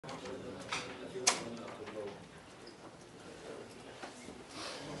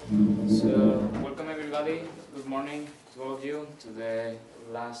So, welcome everybody. Good morning to all of you to the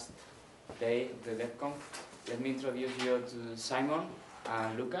last day of the DevConf. Let me introduce you to Simon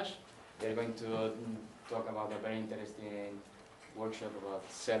and Lucas. They're going to talk about a very interesting workshop about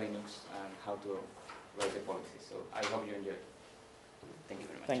SELinux and how to write the policy. So, I hope you enjoy it. Thank you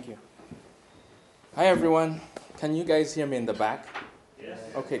very much. Thank you. Hi everyone. Can you guys hear me in the back? Yes.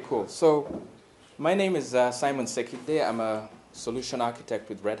 Okay, cool. So, my name is Simon Sekide. I'm a solution architect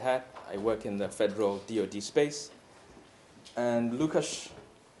with Red Hat. I work in the federal DoD space. And Lucas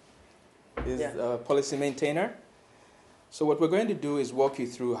is a policy maintainer. So what we're going to do is walk you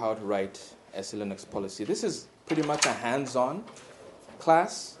through how to write SELinux policy. This is pretty much a hands-on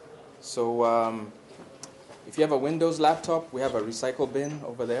class. So if you have a Windows laptop, we have a recycle bin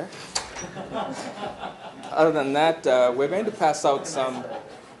over there. Other than that, we're going to pass out some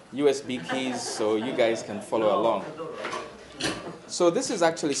USB keys so you guys can follow along. So this is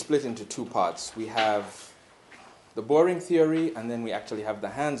actually split into two parts. We have the boring theory, and then we actually have the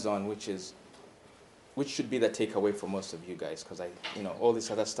hands-on, which should be the takeaway for most of you guys, because all this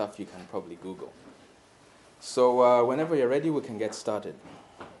other stuff you can probably Google. So whenever you're ready, we can get started.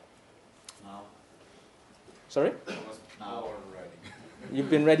 Now. Sorry? Now we're ready. You've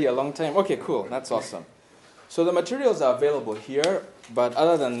been ready a long time? Okay, cool. That's awesome. So the materials are available here, but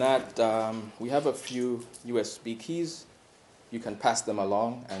other than that, we have a few USB keys. You can pass them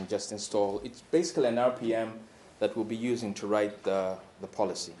along and just install. It's basically an RPM that we'll be using to write the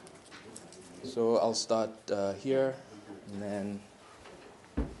policy. So I'll start here, and then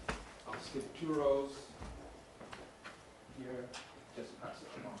I'll skip 2 rows here. Just pass it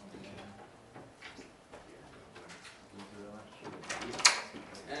along.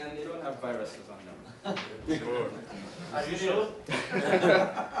 And they don't have viruses on them. Sure. Are you sure?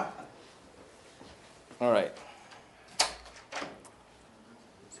 All right.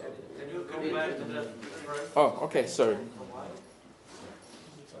 Can you come back to the first? Oh, okay, sorry.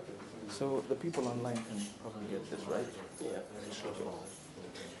 So the people online can probably get this, right? Yeah.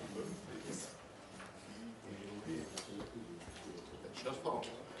 Just found.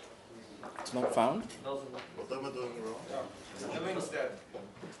 It's not found? What am I doing wrong? The link's dead.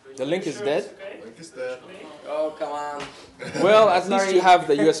 The link is dead? Link is dead. Oh, come on. Well, at least you have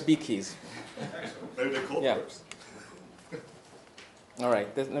the USB keys. Maybe they called Yeah. first. All right,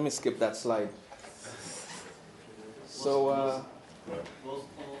 let me skip that slide. So, Most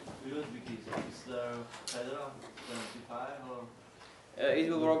USB keys. Is there Fedora 25 or? It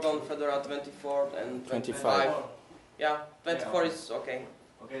will work on Fedora 24 and 25. Yeah, 24 is okay.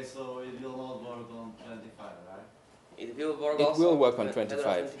 Okay, so it will not work on 25, right? It will work It also will work on Fedora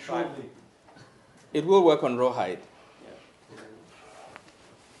 25. Surely. it will work on Rawhide.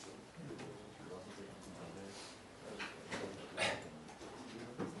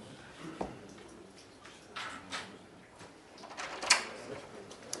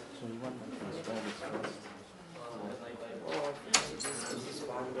 So you want me to install this first? Oh, this is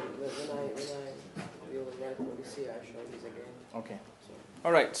fine. When I will write policy, I show this again. Okay.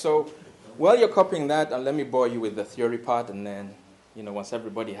 All right, so while you're copying that, let me bore you with the theory part, and then, once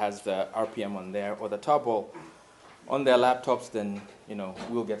everybody has the RPM on there, or the tarball on their laptops, then,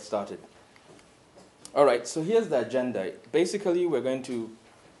 we'll get started. All right, so here's the agenda. Basically, we're going to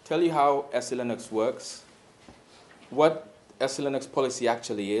tell you how SELinux works, what SELinux policy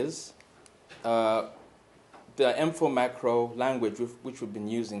actually is, the M4 macro language, which we've been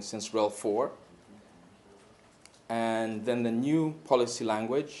using since RHEL 4, and then the new policy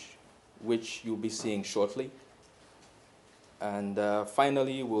language, which you'll be seeing shortly. And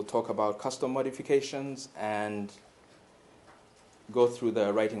finally, we'll talk about custom modifications and go through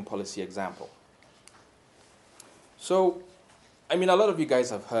the writing policy example. So, a lot of you guys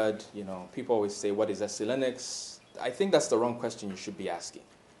have heard, people always say, what is SELinux? I think that's the wrong question you should be asking.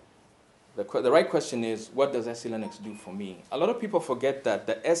 The right question is, what does SELinux do for me? A lot of people forget that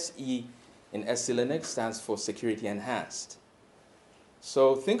the SE in SELinux stands for Security Enhanced.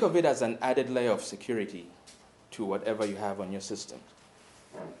 So think of it as an added layer of security to whatever you have on your system.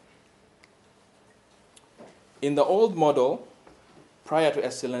 In the old model, prior to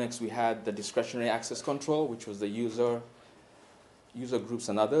SELinux, we had the discretionary access control, which was the user groups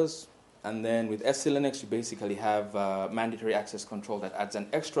and others. And then with SELinux, you basically have mandatory access control that adds an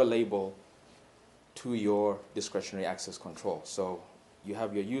extra label to your discretionary access control. So you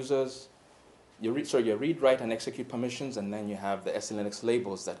have your users, your read, write, and execute permissions, and then you have the SELinux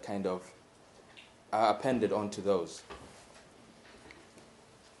labels that kind of are appended onto those.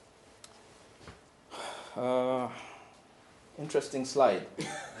 Interesting slide,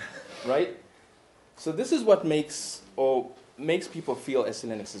 right? So this is what makes, or makes people feel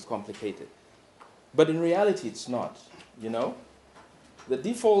SELinux is complicated. But in reality, it's not, you know? The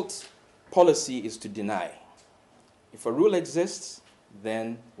default policy is to deny. If a rule exists,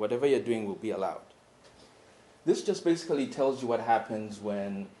 then whatever you're doing will be allowed. This just basically tells you what happens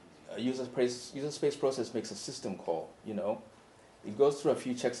when a user space process makes a system call, you know? It goes through a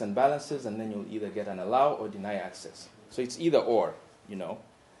few checks and balances, and then you'll either get an allow or deny access. So it's either or, you know?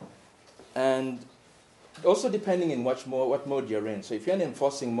 And also depending on what mode you're in. So if you're in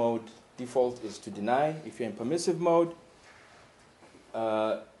enforcing mode, default is to deny. If you're in permissive mode,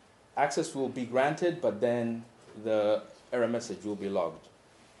 access will be granted, but then the error message will be logged.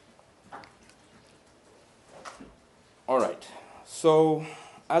 All right. So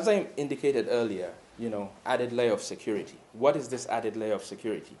as I indicated earlier, you know, added layer of security. What is this added layer of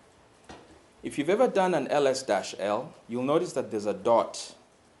security? If you've ever done an ls-l, you'll notice that there's a dot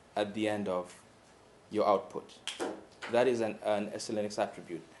at the end of your output. That is an SELinux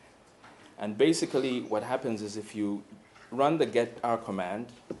attribute. And basically what happens is if you run the getR command,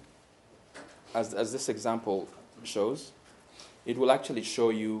 as this example shows, it will actually show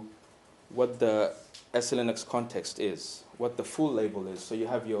you what the SELinux context is, what the full label is. So you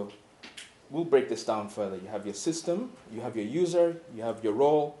have your, we'll break this down further. You have your system, you have your user, you have your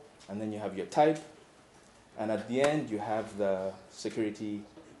role, and then you have your type. And at the end, you have the security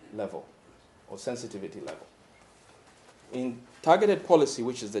level or sensitivity level. In targeted policy,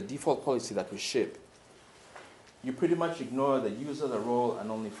 which is the default policy that we ship, you pretty much ignore the user, the role,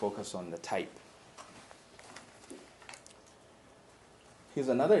 and only focus on the type. Here's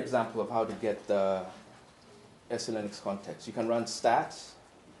another example of how to get the SELinux context. You can run stats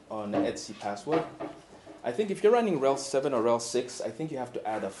on an etc password. I think if you're running rel 7 or rel 6, I think you have to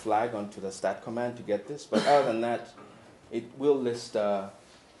add a flag onto the stat command to get this. But other than that, it will list, not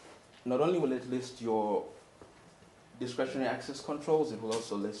only will it list your discretionary access controls, it will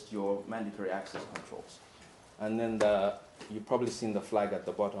also list your mandatory access controls. And then you've probably seen the flag at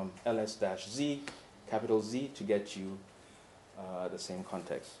the bottom, ls-z, capital Z, to get you the same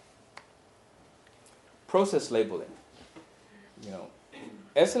context. Process labeling. You know,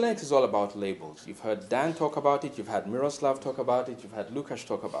 SELinux is all about labels. You've heard Dan talk about it, you've had Miroslav talk about it, you've had Lukasz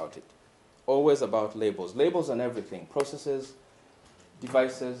talk about it. Always about labels. Labels on everything. Processes,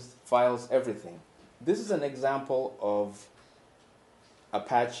 devices, files, everything. This is an example of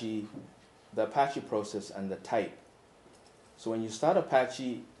Apache, the Apache process and the type. So when you start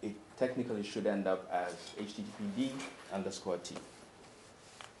Apache, it technically should end up as httpd_t.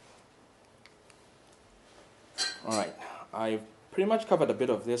 All right, I've pretty much covered a bit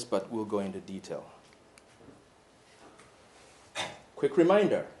of this, but we'll go into detail. Quick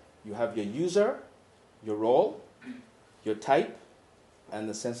reminder, you have your user, your role, your type, and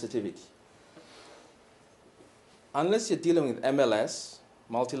the sensitivity. Unless you're dealing with MLS,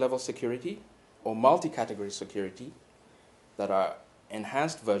 multi-level security, or multi-category security, that are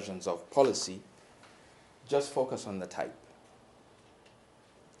enhanced versions of policy, just focus on the type.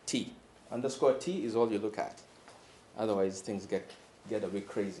 T. _T is all you look at. Otherwise, things get a bit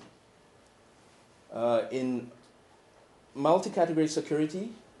crazy. In multi-category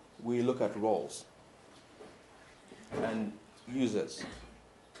security, we look at roles and users.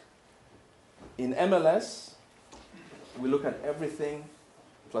 In MLS, we look at everything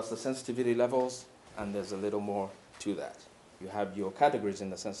plus the sensitivity levels, and there's a little more to that. You have your categories in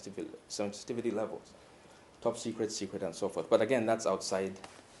the sensitivity levels, top secret, secret, and so forth. But again, that's outside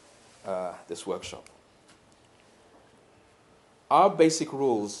this workshop. Our basic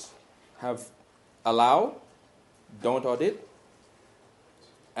rules have allow, don't audit,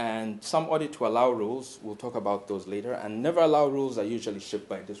 and some audit to allow rules. We'll talk about those later. And never allow rules are usually shipped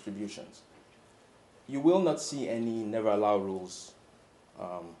by distributions. You will not see any never allow rules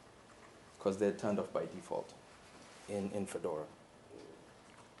because they're turned off by default in Fedora.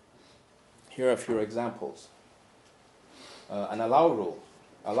 Here are a few examples. An allow rule.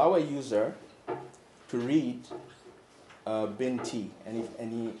 Allow a user to read bin_t,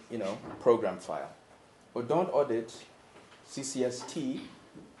 any program file. Or don't audit CCST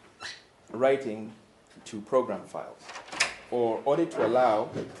writing to program files. Or audit to allow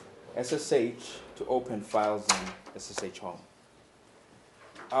SSH to open files in SSH home.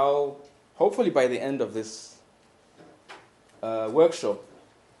 Hopefully by the end of this workshop,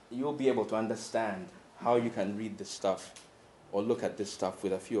 you'll be able to understand how you can read this stuff or look at this stuff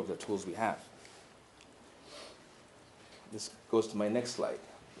with a few of the tools we have. This goes to my next slide.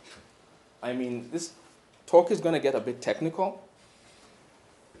 I mean, this talk is going to get a bit technical,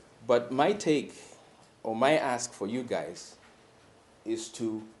 but my take or my ask for you guys is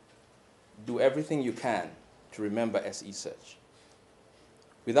to do everything you can to remember SE search.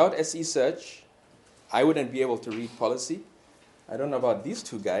 Without SE search, I wouldn't be able to read policy. I don't know about these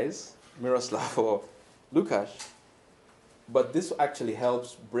two guys, Miroslav or Lukasz, but this actually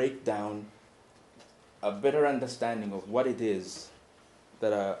helps break down a better understanding of what it is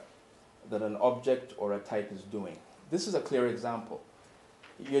that an object or a type is doing. This is a clear example.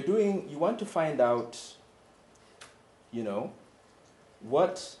 You want to find out,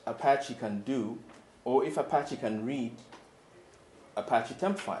 what Apache can do, or if Apache can read Apache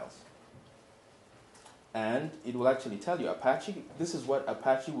temp files. And it will actually tell you, this is what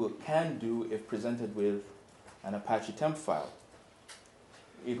Apache can do if presented with an Apache temp file.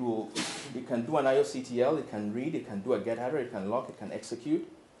 It can do an IOCTL, it can read, it can do a get header, it can lock, it can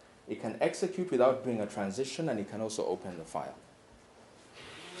execute. It can execute without doing a transition, and it can also open the file.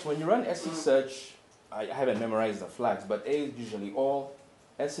 So when you run SE search, I haven't memorized the flags, but A is usually all,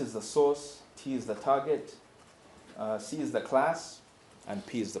 S is the source, T is the target, C is the class, and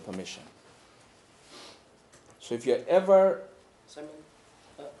P is the permission. So if you're ever... Simon,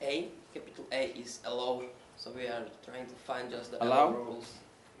 A, capital A is allow, so we are trying to find just the Allow? rules.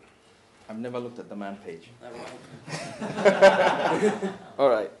 I've never looked at the man page. Never mind. All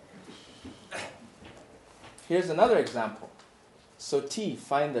right. Here's another example. So T,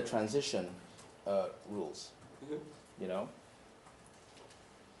 find the transition rules. Mm-hmm.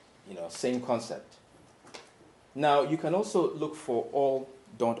 Same concept. Now, you can also look for all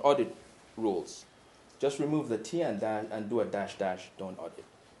don't audit rules. Just remove the T and do a dash don't audit.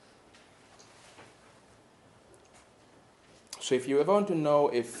 So if you ever want to know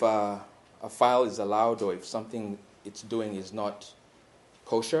if a file is allowed or if something it's doing is not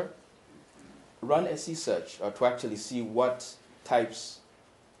kosher, run SE search to actually see what types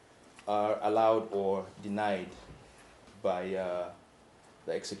are allowed or denied by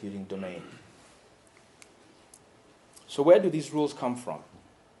the executing domain. So where do these rules come from?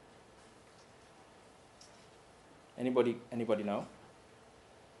 Anybody know?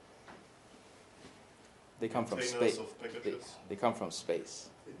 They come from Containers space. of packages. They come from space.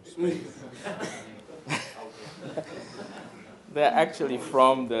 Space. They're actually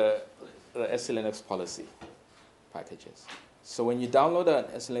from the SELinux policy packages. So when you download an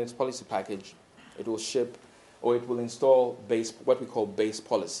SELinux policy package, it will ship, or it will install what we call base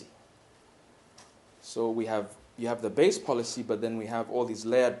policy. So you have the base policy, but then we have all these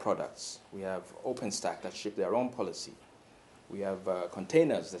layered products. We have OpenStack that ship their own policy. We have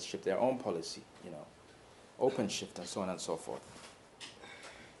containers that ship their own policy, OpenShift and so on and so forth.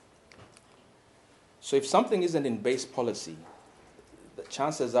 So if something isn't in base policy, the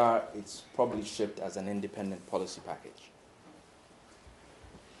chances are it's probably shipped as an independent policy package.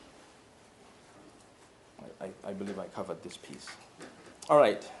 I believe I covered this piece. All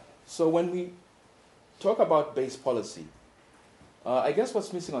right, so when we talk about base policy, I guess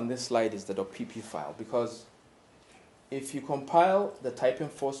what's missing on this slide is the .pp file, because if you compile the type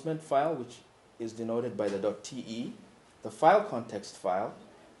enforcement file, which is denoted by the .te, the file context file,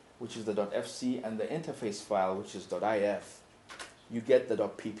 which is the .fc, and the interface file, which is .if, you get the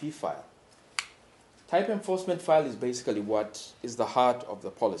 .pp file. Type enforcement file is basically what is the heart of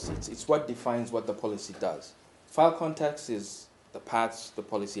the policy. It's what defines what the policy does. File context is the paths the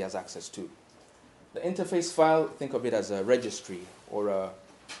policy has access to. The interface file, think of it as a registry or a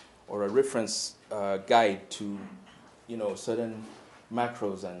reference guide to certain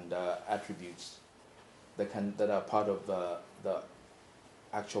macros and attributes that are part of the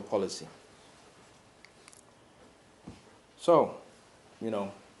actual policy. So,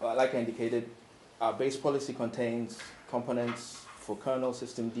 like I indicated, our base policy contains components for kernel,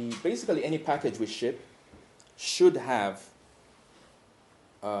 systemd. Basically, any package we ship should have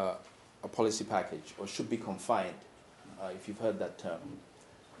a policy package, or should be confined, if you've heard that term.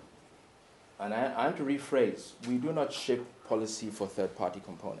 And I have to rephrase, we do not ship policy for third-party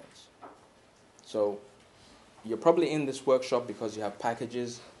components. So you're probably in this workshop because you have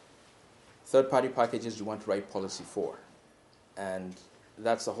packages, third-party packages you want to write policy for. And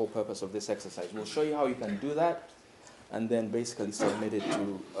that's the whole purpose of this exercise. We'll show you how you can do that, and then basically submit it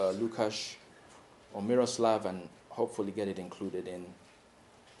to Lukasz or Miroslav, and hopefully get it included in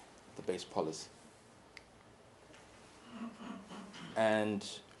the base policy.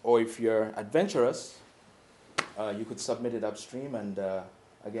 Or if you're adventurous, you could submit it upstream, and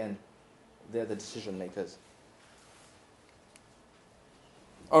again, they're the decision makers.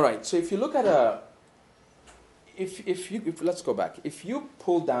 All right, so if you look at let's go back. If you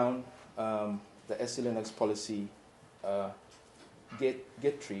pull down the SELinux policy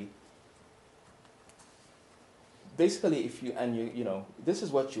Git tree, basically, this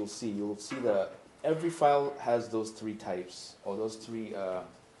is what you'll see. You'll see the every file has those three types, or those three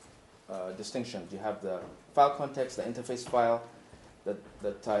distinctions. You have the file context, the interface file, the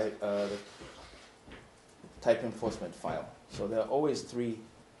type enforcement file. So there are always three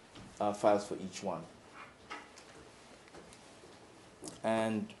files for each one.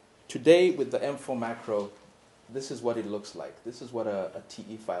 And today with the M4 macro, this is what it looks like. This is what a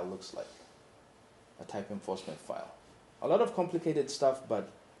TE file looks like, a type enforcement file. A lot of complicated stuff,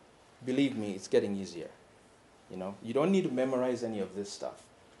 but believe me, it's getting easier. You know, you don't need to memorize any of this stuff.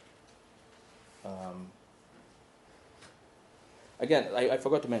 Again, I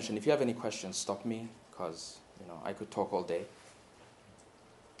forgot to mention, if you have any questions, stop me, because I could talk all day.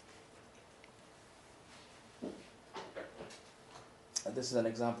 This is an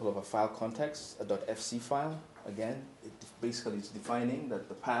example of a file context, a .fc file. Again, it basically is defining that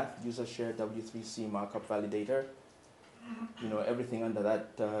the path, user shared W3C markup validator, everything under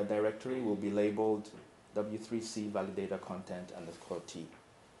that directory will be labeled W3C validator content _ T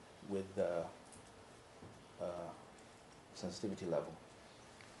with the sensitivity level.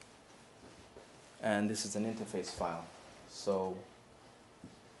 And this is an interface file. So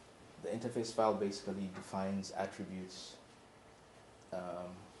the interface file basically defines attributes.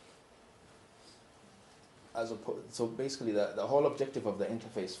 So basically the whole objective of the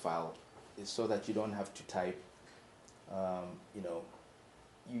interface file is so that you don't have to type,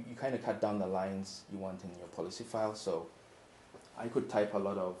 you kind of cut down the lines you want in your policy file. So I could type a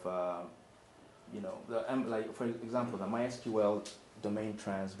lot of, like for example, the MySQL domain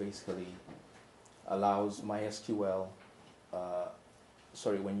trans basically allows MySQL,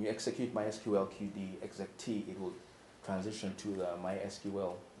 when you execute MySQL QD exec T, it will transition to the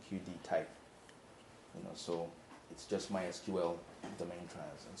MySQL QD type. So it's just MySQL domain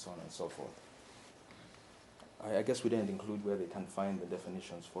trans and so on and so forth. I guess we didn't include where they can find the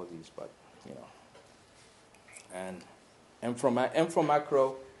definitions for these, but And M4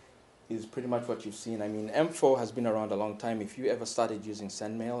 macro is pretty much what you've seen. I mean, M4 has been around a long time. If you ever started using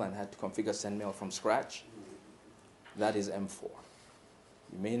SendMail and had to configure SendMail from scratch, that is M4.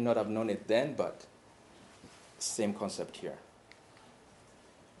 You may not have known it then, but same concept here.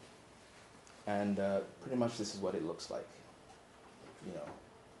 And pretty much this is what it looks like,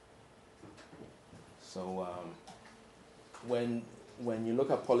 So when you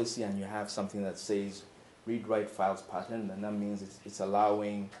look at policy and you have something that says read-write files pattern, then that means it's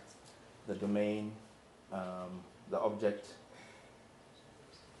allowing the domain, the object,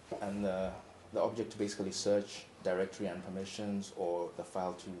 and the object to basically search directory and permissions, or the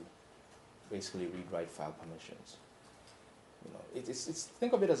file to basically read-write file permissions. It's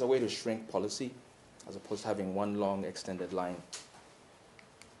think of it as a way to shrink policy, as opposed to having one long extended line.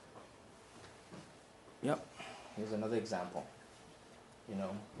 Yep, here's another example.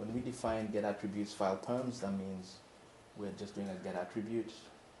 When we define get attributes file perms, that means we're just doing a get attribute.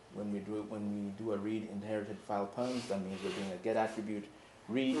 When we do a read inherited file perms, that means we're doing a get attribute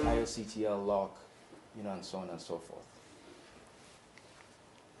read IOCTL lock, and so on and so forth.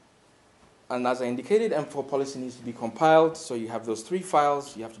 And as I indicated, M4 policy needs to be compiled. So you have those three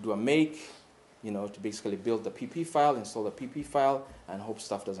files. You have to do a make, to basically build the PP file, install the PP file, and hope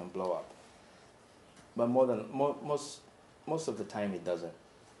stuff doesn't blow up. But most of the time it doesn't.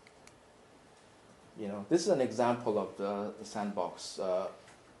 This is an example of the sandbox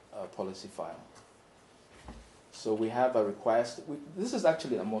policy file. So we have a request. This is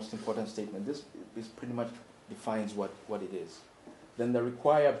actually the most important statement. This pretty much defines what it is. Then the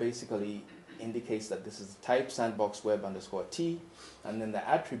require basically indicates that this is type sandbox web _ T, and then the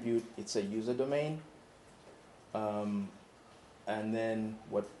attribute, it's a user domain, and then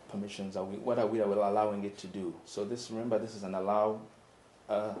what permissions what are we allowing it to do. So remember, this is an allow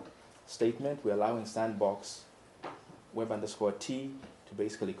statement. We're allowing sandbox web _ T to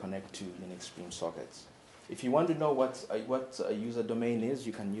basically connect to Linux Stream sockets. If you want to know what a user domain is,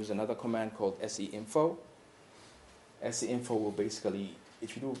 you can use another command called SEInfo. SEInfo will basically,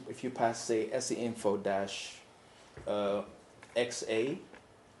 if you pass, say, SEInfo -XA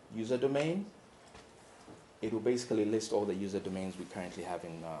user domain, it will basically list all the user domains we currently have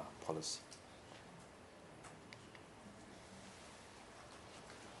in policy.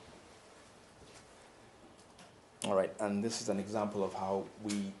 All right, and this is an example of how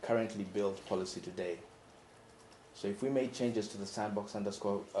we currently build policy today. So if we made changes to the sandbox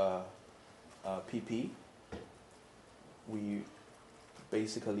 _ PP, we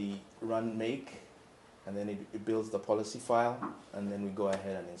basically run make, and then it builds the policy file, and then we go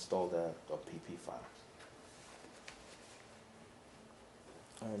ahead and install the .pp file.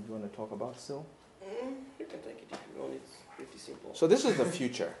 Do you want to talk about SIL? You can take it if you want. It's pretty simple. So this is the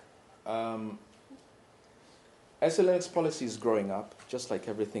future. SELinux policy is growing up, just like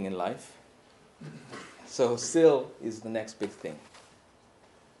everything in life. So SEL is the next big thing.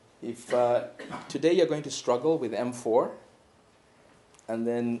 If today you're going to struggle with M4, and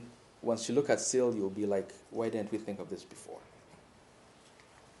then once you look at SEL, you'll be like, why didn't we think of this before?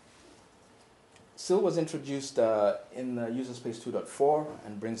 SEL was introduced in User Space 2.4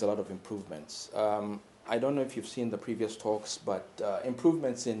 and brings a lot of improvements. I don't know if you've seen the previous talks, but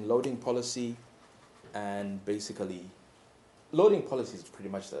improvements in loading policy, and basically, loading policy is pretty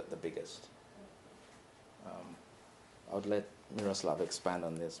much the biggest. I would let Miroslav expand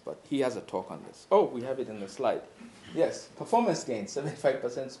on this, but he has a talk on this. Oh, we have it in the slide. Yes, performance gain,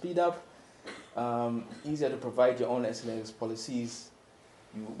 75% speed up, easier to provide your own SELinux policies.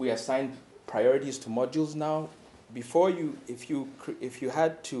 We assign priorities to modules now. Before if you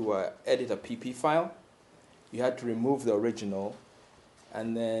had to edit a PP file, you had to remove the original,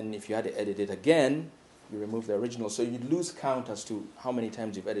 and then if you had to edit it again, you remove the original. So you'd lose count as to how many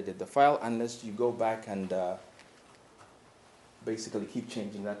times you've edited the file, unless you go back and basically keep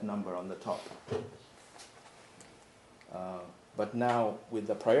changing that number on the top. But now with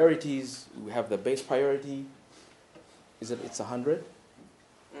the priorities, we have the base priority. It's 100?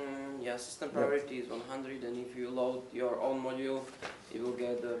 Yeah, system priority is 100, and if you load your own module, you will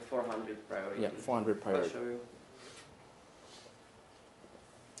get the 400 priority. Yeah, 400 priority. I'll show you.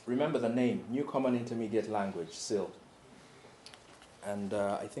 Remember the name, New Common Intermediate Language, SEL. And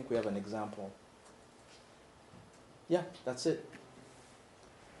I think we have an example. Yeah, that's it.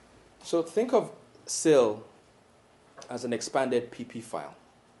 So think of SEL as an expanded PP file.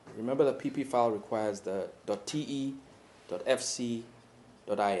 Remember the PP file requires the .te, .fc,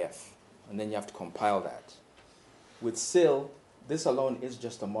 .if, and then you have to compile that. With SEL, this alone is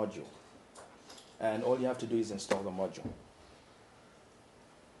just a module, and all you have to do is install the module.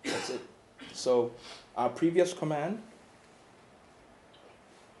 That's it. So our previous command,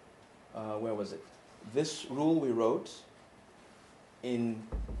 where was it? This rule we wrote in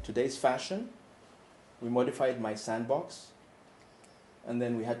today's fashion. We modified my sandbox, and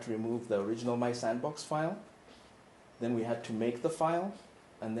then we had to remove the original my sandbox file. Then we had to make the file,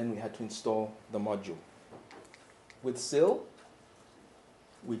 and then we had to install the module. With SEL,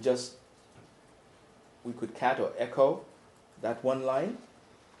 we could cat or echo that one line,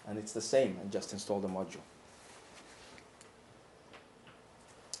 and it's the same, and just install the module.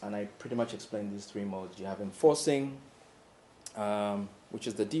 And I pretty much explained these three modes. You have enforcing, which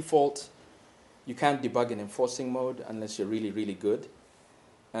is the default. You can't debug in enforcing mode unless you're really, really good.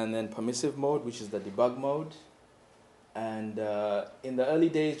 And then permissive mode, which is the debug mode. And in the early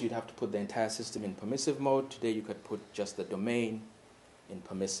days, you'd have to put the entire system in permissive mode. Today, you could put just the domain in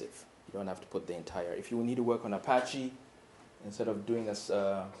permissive. You don't have to put the entire. If you need to work on Apache, instead of doing a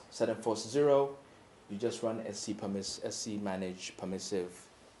set enforce 0, you just run sc manage permissive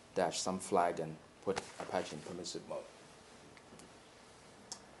dash some flag and put Apache in permissive mode.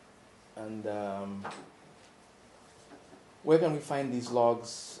 And where can we find these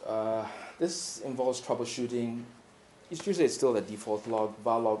logs? This involves troubleshooting. It's usually still the default log,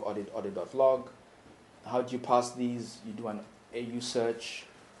 var log audit.log. How do you pass these? You do an AU search.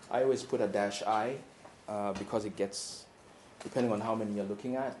 I always put a -i because it gets, depending on how many you're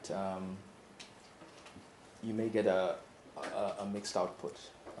looking at, you may get a mixed output.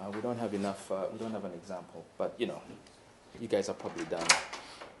 We don't have enough. We don't have an example, but you guys are probably done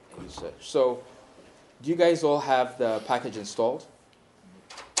AU search. So, do you guys all have the package installed?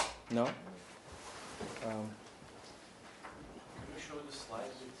 No.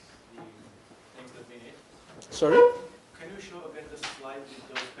 Sorry? Can you show again the slide with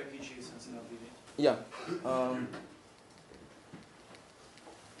those packages and stuff in it? Yeah.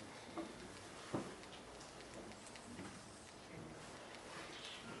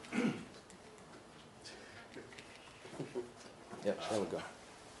 Yeah, there we go.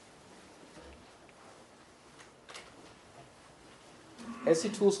 SE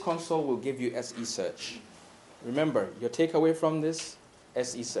Tools console will give you SE search. Remember, your takeaway from this,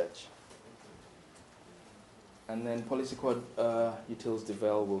 SE search. And then policy code utils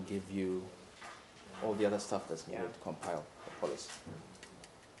devel will give you all the other stuff that's needed to compile the policy.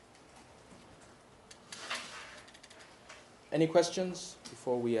 Any questions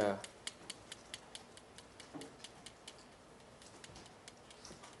before we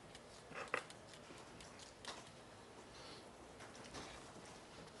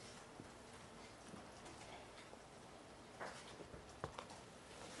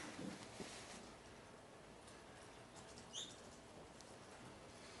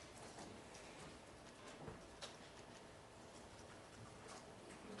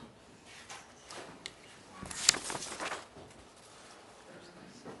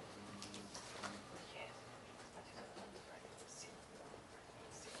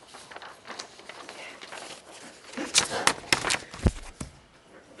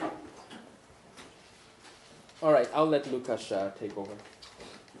All right, I'll let Lucas take over.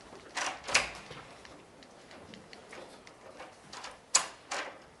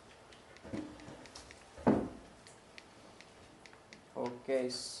 Okay,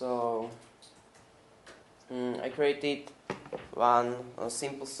 so I created one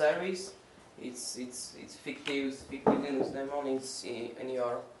simple service. It's fictive Linux daemon. It's in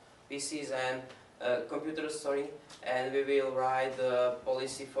your PCs and computers, sorry, and we will write the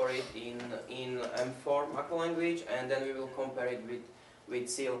policy for it in M4 macro language, and then we will compare it with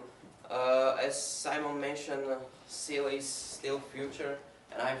SEL. As Simon mentioned, SEL is still future,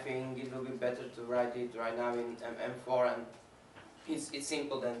 and I think it will be better to write it right now in M4, and it's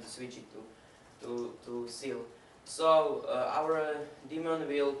simple then to switch it to SEL. So our daemon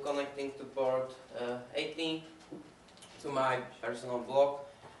will connecting to port 80 to my personal block.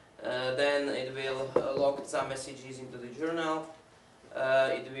 Then it will log some messages into the journal.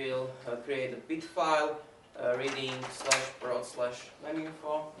 It will create a bit file, reading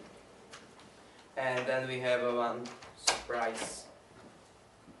 /prod/meminfo, and then we have one surprise.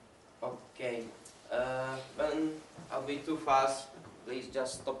 Okay, when I'll be too fast, please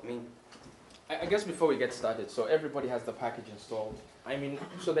just stop me. I guess before we get started, so everybody has the package installed. I mean,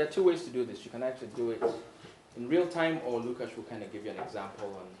 so there are two ways to do this. You can actually do it in real time, or Lucas will kind of give you an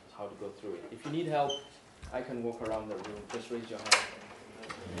example on how to go through it. If you need help, I can walk around the room. Just raise your hand.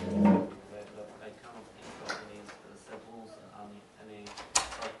 I cannot install any samples and any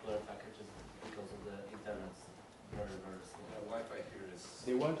software packages because of the internet. Very slow. Wi-Fi here is.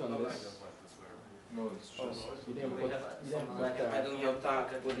 They weren't on this. No, it's just. You didn't put, I don't have time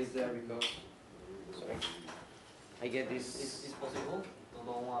to put it there because, sorry, I get this. Is possible to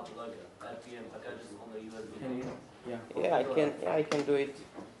download like RPM packages on the USB? Can you? Yeah. Yeah, I can do it.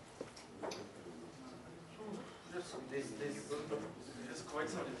 This There's quite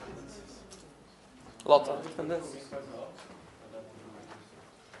some dependencies. Lots of dependencies.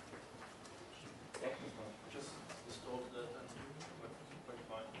 Just installed that and quite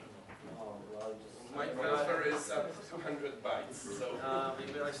fine. oh, well, just My transfer is up to 200 bytes, so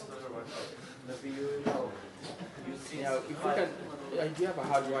Maybe I still have maybe you know. You see, Yeah, if you can, do you have a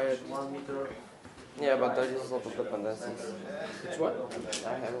hardwired? 1 meter. Yeah, but there is a lot of dependencies. It's what? I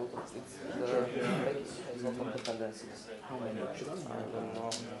have a lot of, the package has a lot of dependencies. How many? I don't know.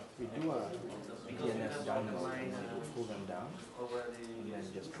 We do a DNS download and we will pull them down Already and then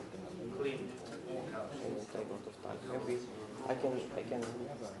just put them on the clean. It will take a lot of time. Maybe I can. We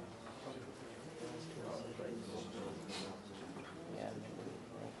have a Yeah.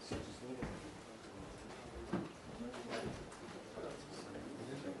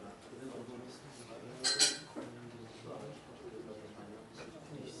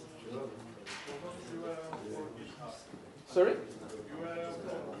 Sorry? you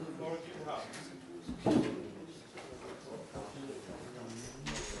for GitHub.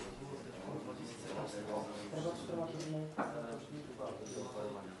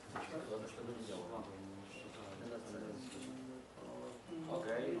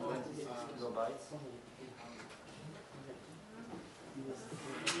 Okay, 26 kilobytes.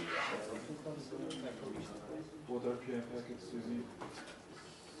 What RPM packets do you need?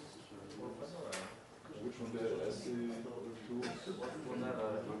 Which one, the SE2?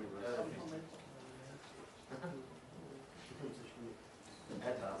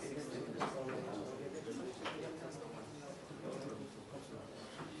 ETA 60.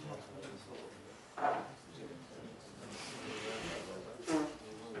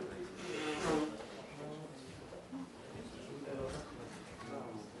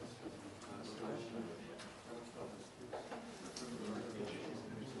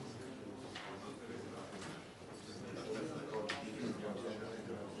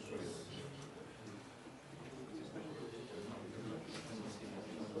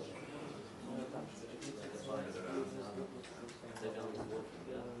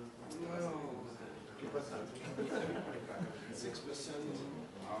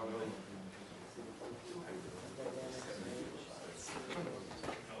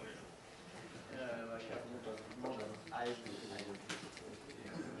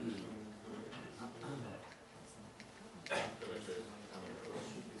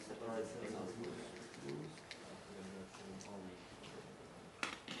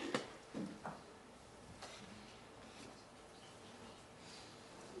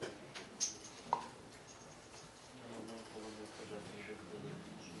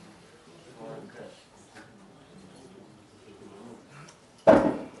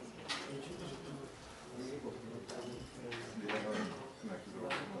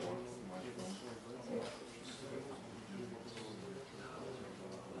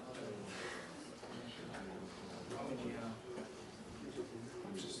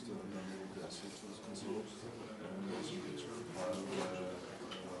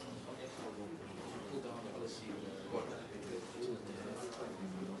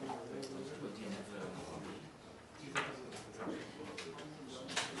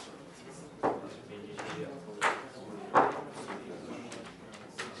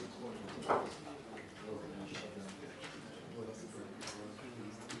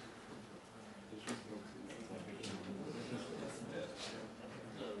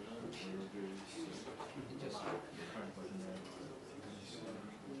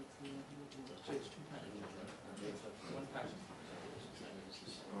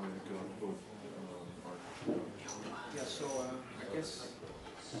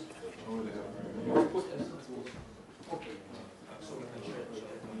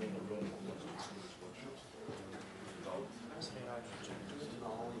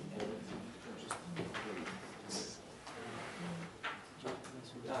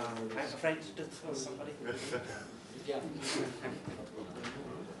 afraid to tell somebody. Yeah.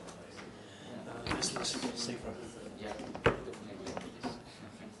 This looks safer. Yeah.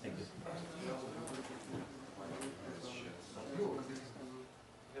 Thank you.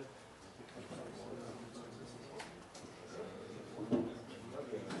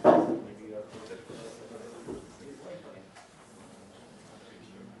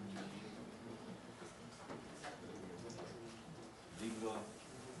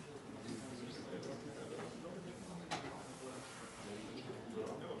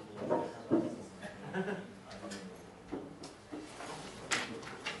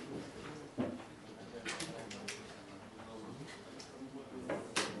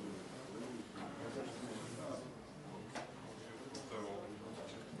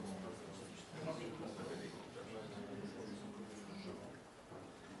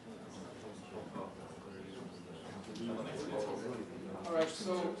 All right,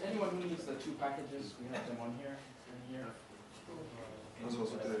 so anyone who needs the two packages, we have them on here and here. Das war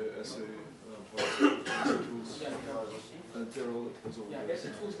so der SE Tools. Yeah, They're all also yeah, SE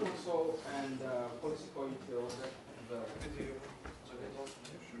Tools console and policy core util.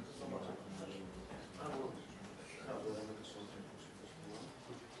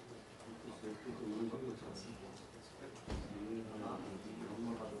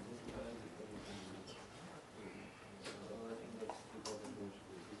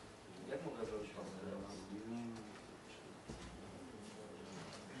 Jak mogę zrobić formę?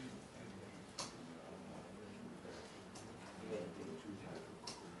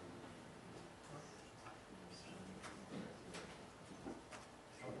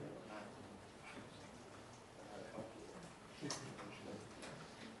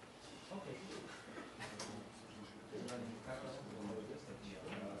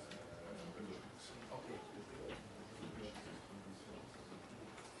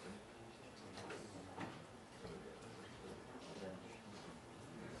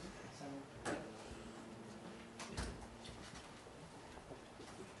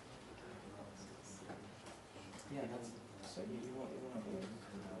 Yeah, that's so you want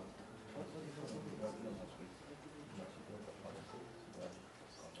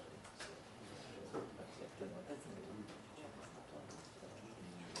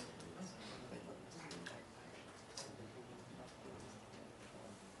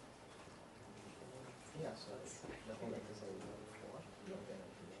yeah, so that's definitely like this.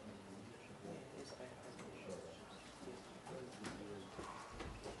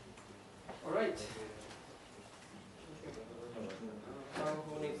 All right.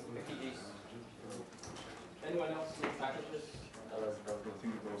 Who needs packages? Anyone else need packages? I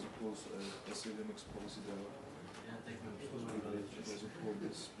think it was close SELinux policy there. It was called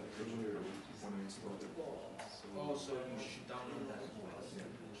this package here when I installed it. Oh, so you should download that.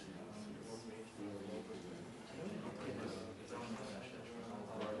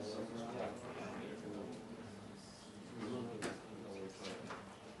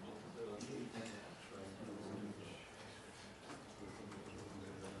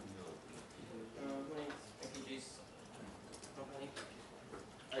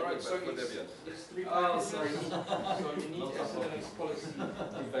 Alright, so it's three packages. So you need SELinux policy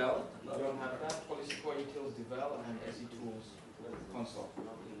devel. You don't have that. Policy core utils devel and SE tools console.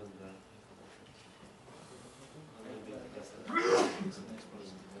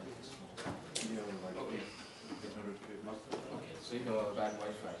 Yeah, like 800 KB. Okay, so you have a bad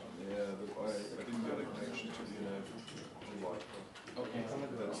Wi-Fi. Yeah, I didn't get a connection to the Wi-Fi. Okay.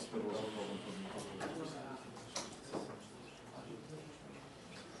 That was a problem for me.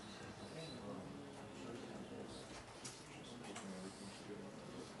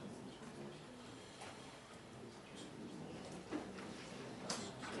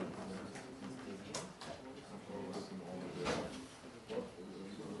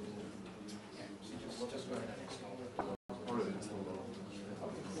 Just go ahead and install it. Already installed all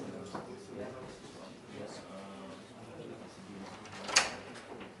of them.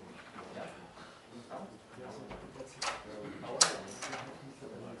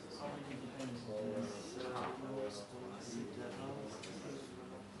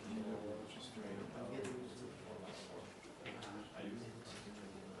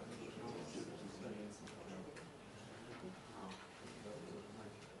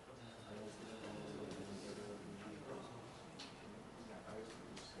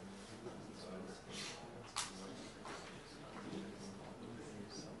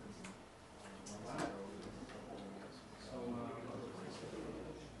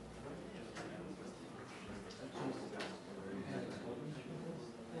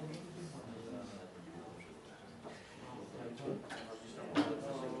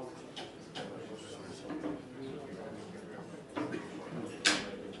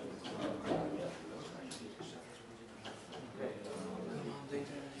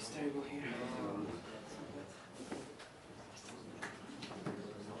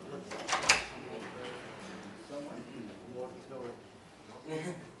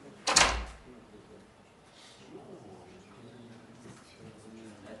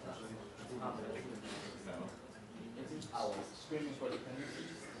 screaming for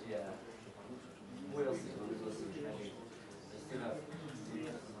dependencies? Yeah. We'll see. We'll see. Maybe they still have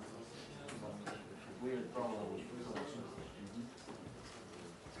some weird problem with resolution.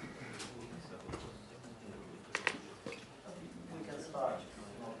 We can start.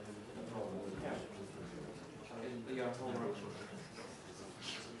 Your homework.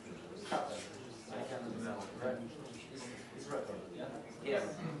 I can do that. It's recorded, yeah? Yes.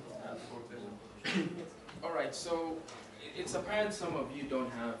 All right, so it's apparent some of you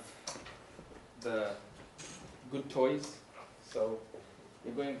don't have the good toys, so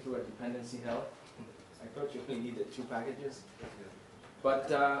you're going through a dependency hell. I thought you only needed 2 packages. But,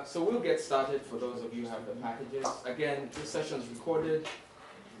 so we'll get started for those of you who have the packages. Again, this session's recorded.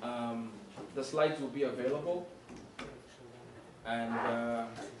 The slides will be available. And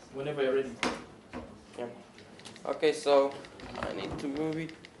whenever you're ready. Yeah. Okay, so I need to move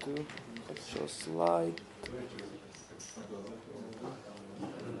it to actual slide.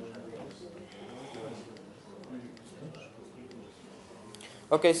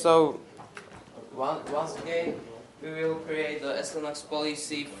 Okay, so once again, we will create the SELinux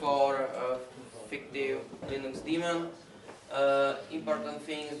policy for a fictive Linux daemon. Important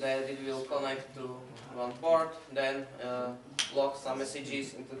thing is that it will connect to one port, then log some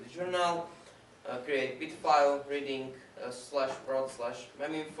messages into the journal, create bit file reading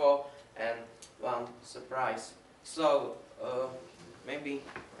 /prod/meminfo, and one surprise. So maybe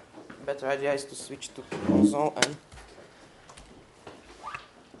better idea is to switch to console and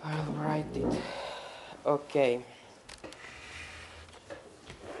I'll write it. Okay.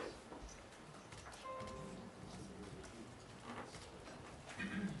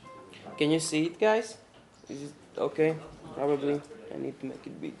 Can you see it, guys? Is it okay? Probably. I need to make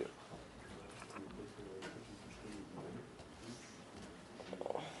it bigger.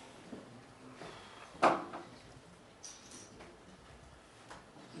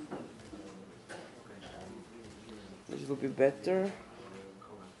 This will be better.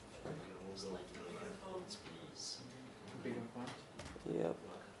 Bigger font. Yep.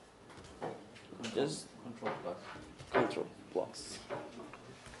 Just Control plus. Control plus.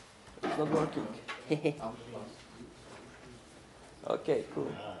 It's not working. Alt plus. Okay,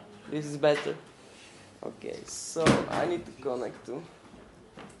 cool. This is better. Okay, so I need to connect to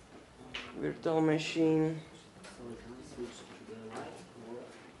virtual machine. So we can switch to the right or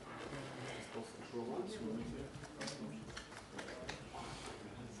suppose control one.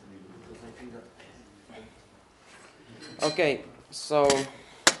 Because I think that Okay, so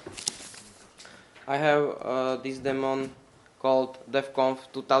I have this daemon called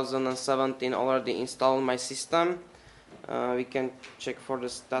DevConf 2017 already installed on my system. We can check for the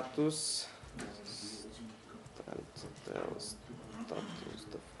status. Status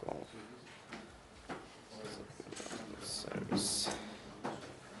DevConf service.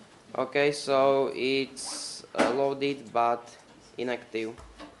 Okay, so it's loaded but inactive.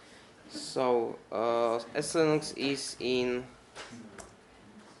 So SELinux is in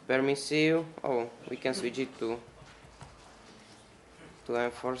permissive. Oh, we can switch it to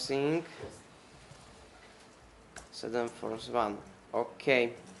enforcing. Set enforce 1.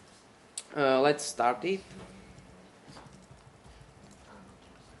 Okay. Let's start it.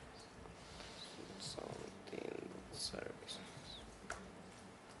 Service.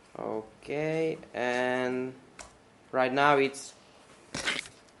 Okay, and right now it's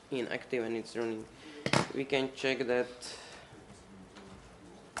inactive and it's running. We can check that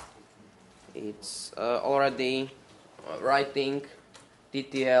it's already writing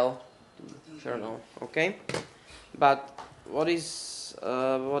TTL to journal. Okay, but what is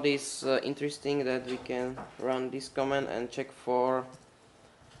interesting that we can run this command and check for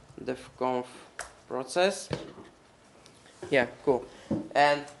DevConf process. Yeah, cool.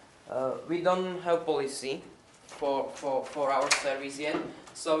 And we don't have policy for our service yet,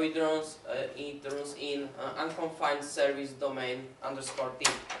 so it runs in unconfined service domain _t.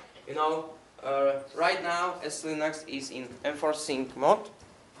 You know, right now SELinux is in enforcing mode.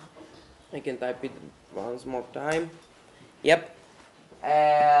 I can type it once more time. Yep.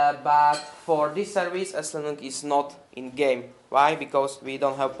 But for this service, SELinux is not in game. Why? Because we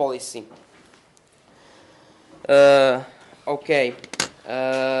don't have policy. Okay.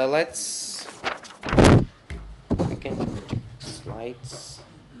 Let's. We can check slides.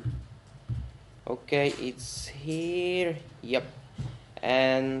 Okay, it's here. Yep.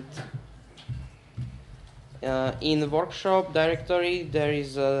 And in the workshop directory, there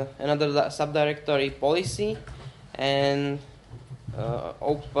is another subdirectory policy, and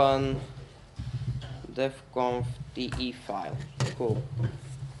open DevConf te file. Cool.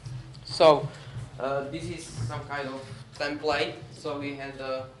 So This is some kind of template. So we had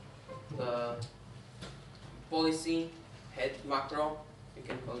the policy head macro, you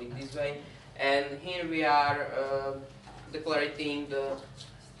can call it this way, and here we are declaring the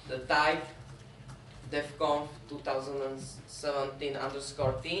type DevConf 2017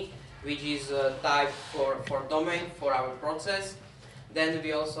 _t, which is a type for domain for our process. Then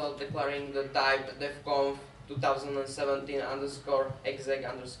we also declaring the type DevConf 2017 _exec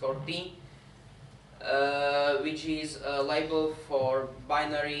 _t, which is a label for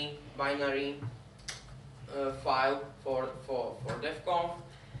binary file for DevConf,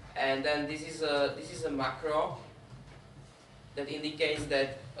 and then this is a macro that indicates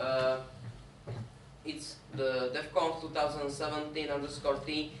that it's the DevConf 2017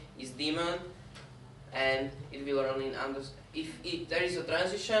 _t is daemon, and it will run in if there is a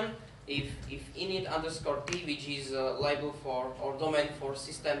transition, if init _t, which is a label for or domain for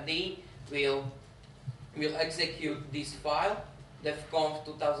systemd, will execute this file DevConf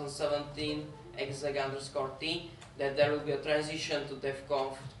 2017 exec _t, that there will be a transition to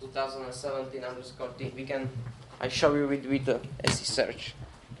DevConf 2017 _t. I show you with the SE search.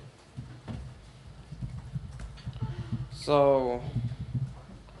 So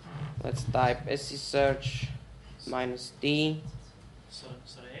let's type SE search -t.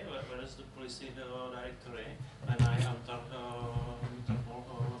 Sorry, where is the policy directory? And I enter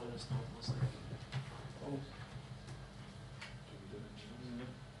interval is not mistake.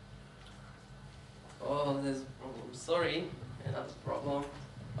 Oh, there's a problem. Sorry, another problem.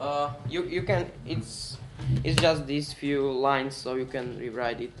 You can it's just these few lines, so you can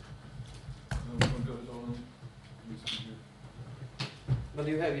rewrite it. I've got it all in. But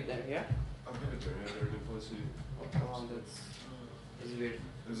you have it there, yeah? I've got it there, yeah, there, the policy. Oh, that's weird.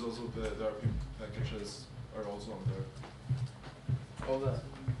 There's also the RP packages are also on there. All that.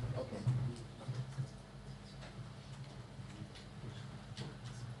 Okay.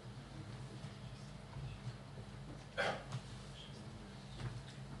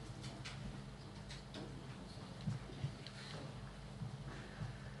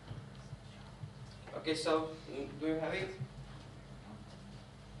 Okay, so do you have it?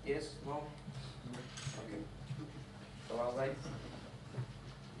 Yes? No? Okay. So I'll wait.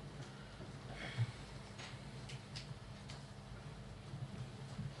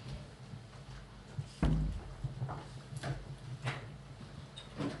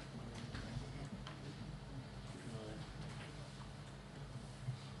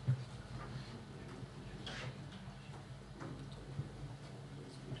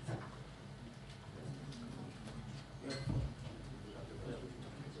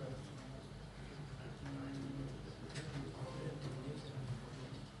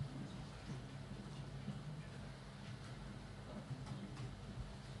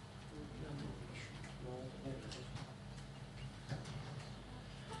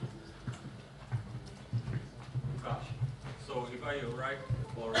 So if I write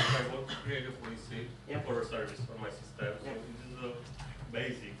or if I want to create a policy for a service for my system, so this is the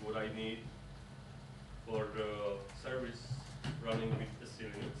basic what I need for the service running with the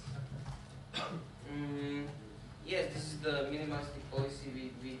SELinux. Yes, this is the minimalistic policy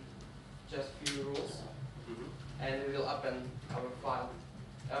with just few rules, and we will append our file.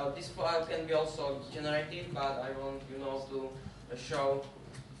 This file can be also generated, but I want to show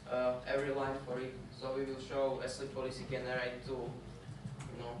every line for it. So we will show SE policy generate to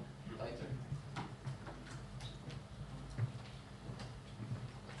later.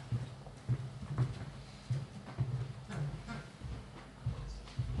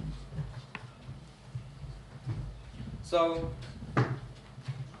 So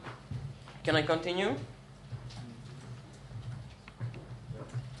can I continue? No?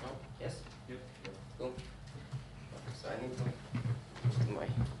 Yes? Yep. Cool. So I need to use my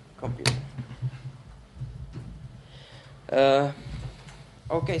computer.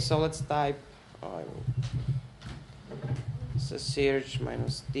 Okay, so let's type so search -t -a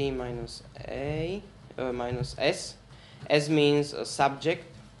 -s. S means a subject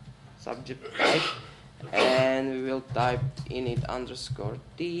type, and we will type init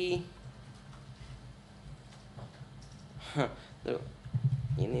 _t. The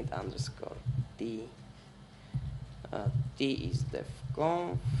init _t. T is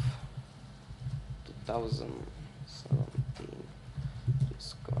DevConf 2017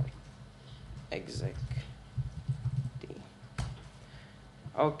 exec t.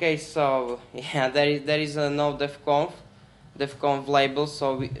 Okay, so yeah, there is a no DevConf label.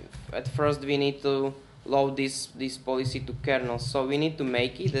 So at first we need to load this policy to kernel. So we need to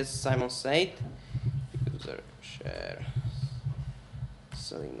make it, as Simon said, user share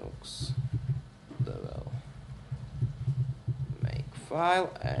SELinux devel make file,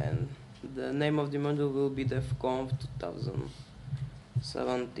 and the name of the module will be DevConf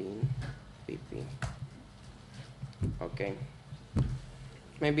 2017 pp. Okay.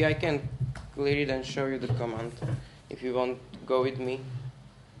 Maybe I can clear it and show you the command if you want to go with me.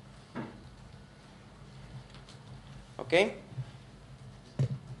 Okay?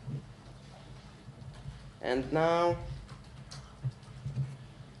 And now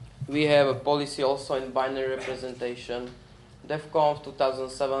we have a policy also in binary representation, DevConf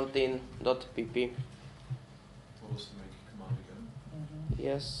 2017.pp. What was the make command again?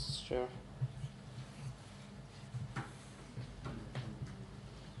 Yes, sure.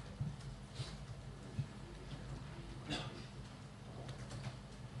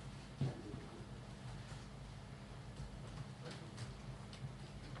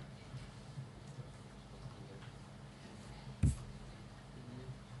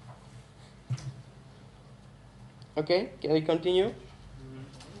 Okay, can we continue?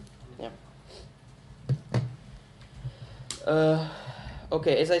 Yeah.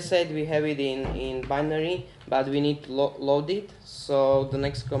 Okay, as I said, we have it in binary, but we need to load it. So the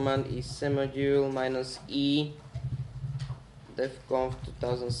next command is semodule -e devconf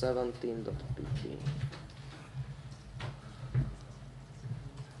 2017.pp.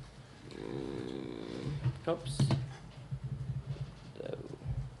 Oops.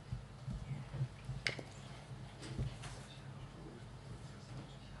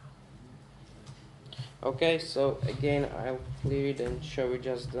 Okay, so again, I'll clear it and show you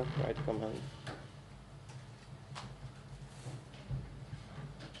just the right command.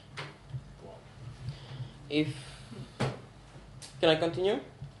 Can I continue?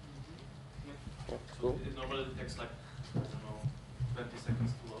 Yeah. Cool. It normally takes like, I don't know, 20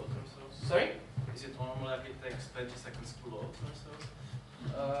 seconds to load or so. Sorry? Is it normally like it takes 20 seconds to load or so?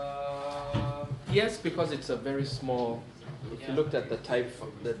 Yes, because it's a very small. If you looked at the type,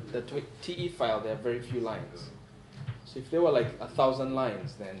 the TE file, there are very few lines. So if there were like 1,000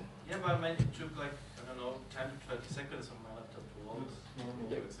 lines, then Yeah, but I mean, it took like, I don't know, 10 to 20 seconds on my laptop to load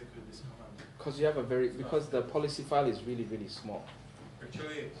to execute this command. because the policy file is really, really small.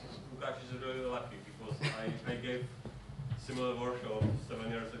 Actually, Lukáš is really lucky because I gave similar workshop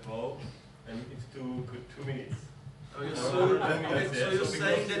 7 years ago, and it took 2 minutes. So you're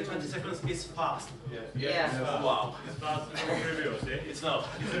saying that 20 seconds is fast? Yeah. Wow. It's fast from previous, yeah? It's not.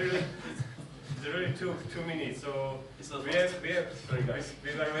 It's really 2 minutes. So It's not we fast. are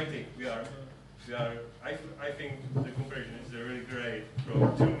waiting. I think the comparison is really great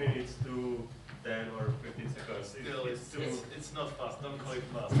from 2 minutes to 10 or 15 seconds. Still, it's not fast. Don't call it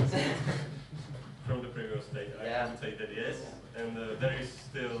fast. From the previous day, I would say that yes, and there is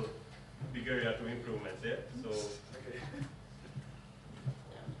still big area to improvement. Yeah. So. Okay.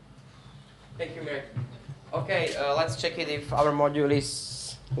 Thank you, Mary. Okay, let's check it if our module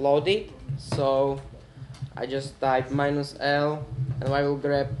is loaded. So I just type -l and I will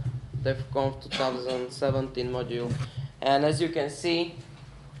grab DevConf 2017 module. And as you can see,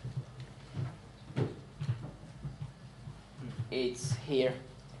 it's here.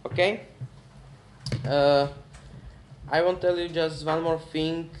 Okay? I want to tell you just one more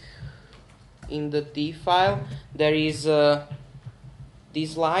thing. In the T file, there is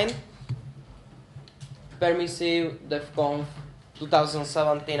this line, permissive devconf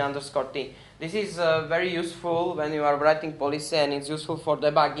 2017_t. This is very useful when you are writing policy, and it's useful for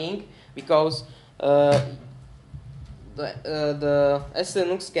debugging because the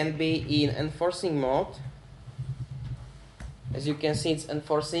SELinux can be in enforcing mode. As you can see, it's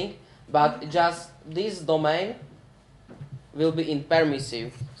enforcing, but just this domain will be in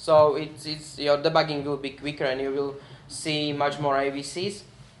permissive. So it's your debugging will be quicker, and you will see much more AVCs,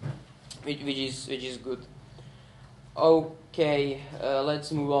 which is good. Okay,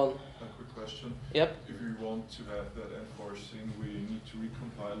 let's move on. A quick question. Yep. If we want to have that enforcing, we need to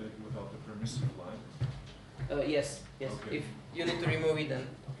recompile it without the permissive line. Yes. Okay. If you need to remove it and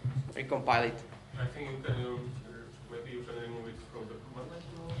recompile it. I think you can maybe you can remove it from the command line.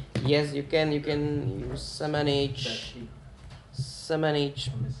 Yes, you can. You can use semanH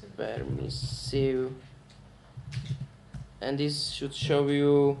permissive, and this should show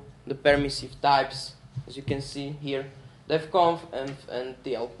you the permissive types, as you can see here, devconf and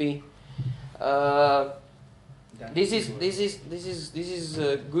TLP. This is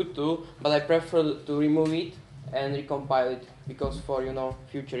a good tool, but I prefer to remove it and recompile it because for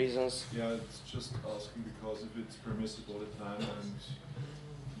future reasons. Yeah, it's just asking because if it's permissive all the time and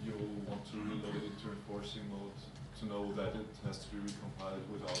you want to reload it into enforcing mode, to know that it has to be recompiled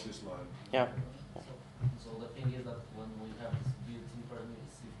without this line. Yeah. So the thing is that when we have this built-in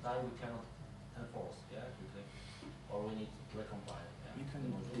permissive type, we cannot enforce, yeah, quickly. Or we need to recompile, yeah. You can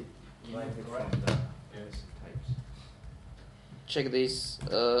the module. remove it Correct. from the types. Check this.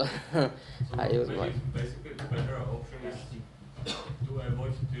 So I use my. basically the better option is to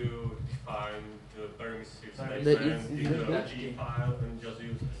avoid to define the permissive statement in the G file and just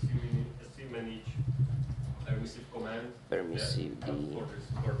use a manage permissive command. Permissive Yeah, for this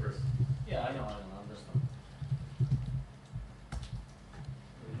purpose. Yeah, I know, I understand.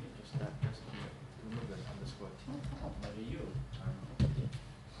 Just remove that underscore T. Maybe you.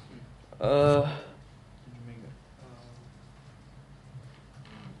 Did you make that?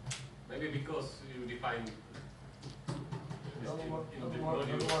 Maybe because you define this Don't in the worry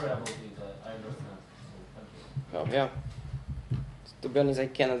module. about it, I understand. So, thank you. Oh, yeah. To be honest, I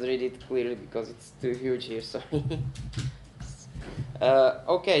cannot read it clearly because it's too huge here. Sorry.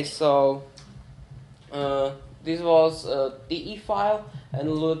 Okay, so this was a TE file,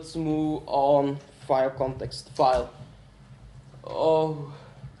 and let's move on. File context file. Oh,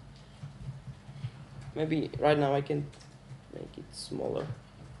 maybe right now I can make it smaller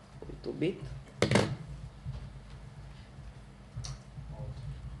a little bit.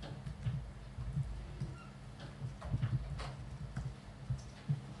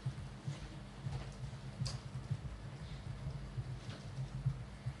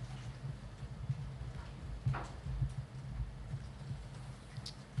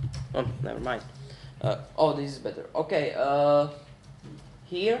 Oh, never mind. Oh, this is better. Okay,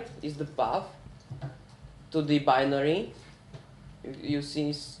 here is the path to the binary. You see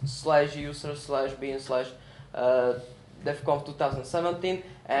 /user/bin/DevConf 2017,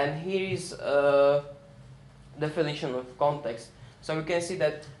 and here is definition of context. So we can see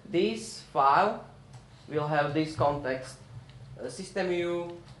that this file will have this context: system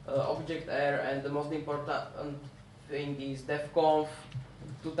U, object R, and the most important thing is DevConf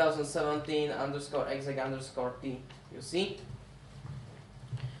 2017 _exec_t. You see?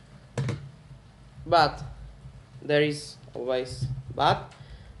 But there is always but.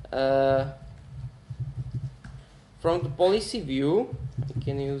 From the policy view, I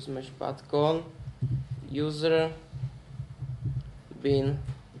can use meshpath-con user bin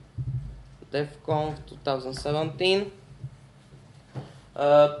devconf 2017.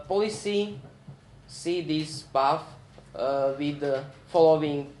 Policy see this path with the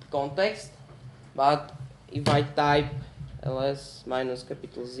following context, but if I type ls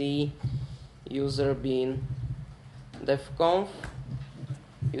 -Z user bin devconf,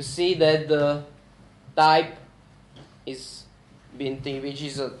 you see that the type is bin t, which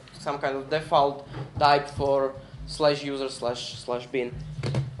is some kind of default type for /user/bin.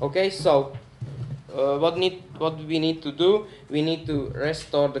 Okay, so what we need to do? We need to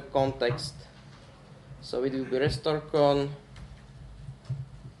restore the context. So it will be restore con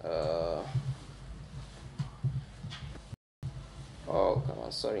oh, come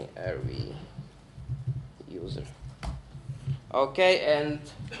on, sorry, rv user. Okay, and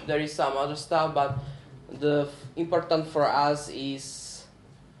there is some other stuff, but the important for us is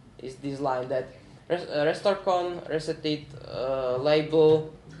this line that restore con resetted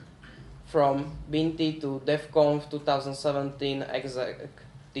label from bin_t to devconf 2017 exec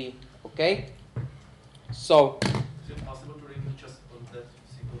t. Okay, so Is it possible to remove just on that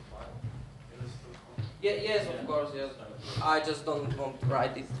single file? yes, of course, yes. I just don't want to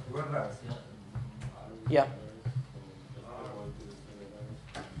write it. Yeah.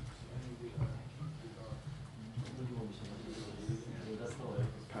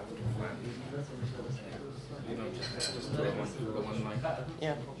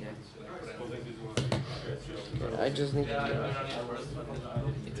 Yeah. I just need to.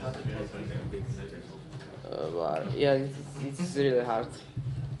 But yeah, it's really hard.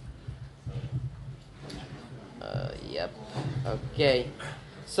 Yep. Okay.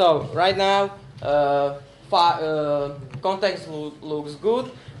 So right now, context looks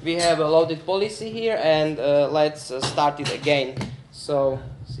good. We have a loaded policy here, and let's start it again. So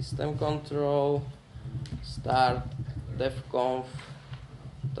system control start devconf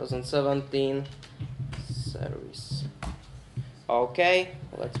 2017 service. Okay,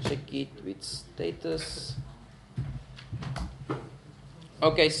 let's check it with status.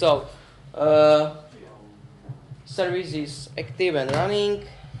 Okay, so service is active and running,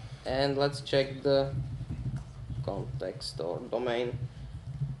 and let's check the context or domain.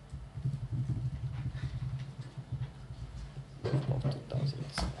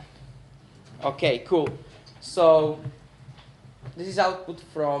 Okay, cool. So this is output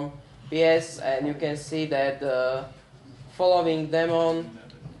from PS, and you can see that the following daemon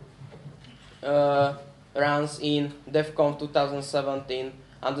runs in devconf 2017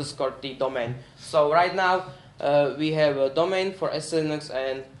 underscore t domain. So right now we have a domain for SELinux,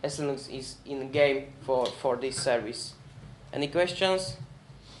 and SELinux is in game for this service. Any questions?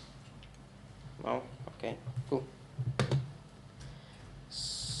 No? Okay, cool.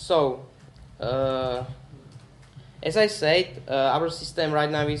 So, as I said, our system right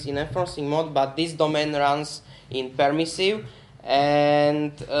now is in enforcing mode, but this domain runs in permissive.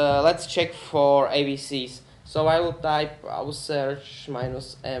 And let's check for AVCs. So I will search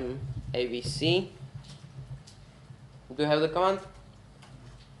 -m AVC. Do you have the command?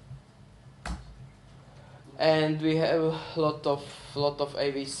 And we have a lot of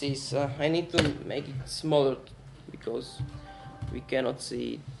AVCs. I need to make it smaller because we cannot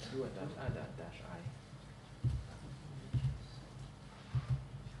see it. Do a dash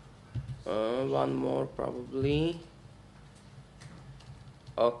I. One more probably.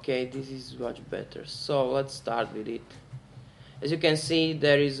 Okay, this is much better. So let's start with it. As you can see,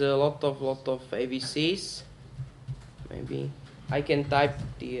 there is a lot of AVCs. Maybe I can type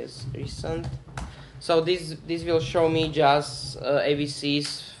ts recent. So this will show me just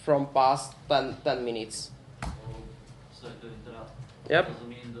AVCs from past 10 minutes. Sorry to interrupt. Yep. What does it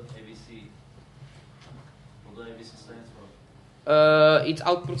mean the AVC? What the AVC stands for? It's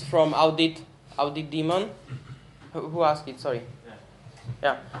output from audit daemon. Who asked it? Sorry.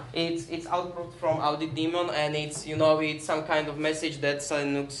 Yeah, it's output from audit daemon, and it's it's some kind of message that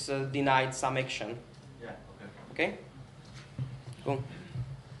SELinux denied some action. Yeah. Okay. Cool.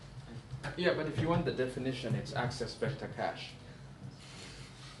 Yeah, but if you want the definition, it's access vector cache.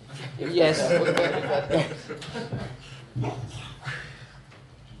 Yes. If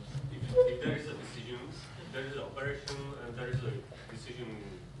there is a decision, there is an operation, and there is a decision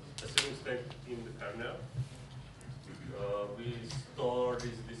state in the kernel, we store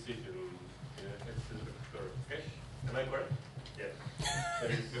this decision in access vector cache. Am I correct? Yes.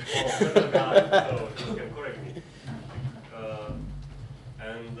 There is so you can correct me.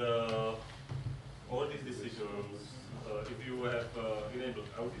 And all these decisions, if you have enabled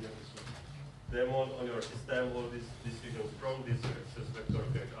audit daemon on your system, all these decisions from this access vector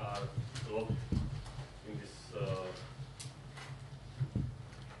cache are logged in this.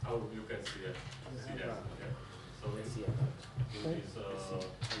 How you can see it? Yeah. So it's in this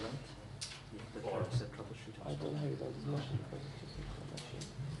form. I don't have it on this machine because it's just a machine.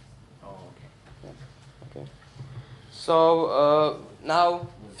 Oh, okay. Yeah. Okay. So now,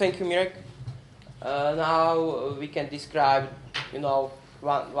 thank you, Mirek. Now we can describe,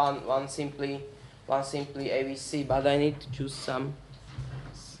 one simply AVC, but I need to choose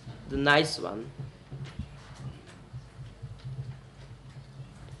the nice one.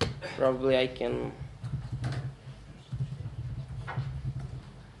 Probably I can.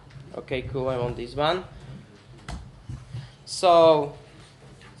 Okay, cool. I want this one. So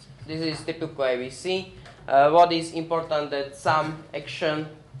this is typical AVC. What is important that some action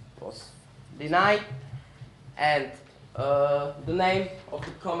was denied, and the name of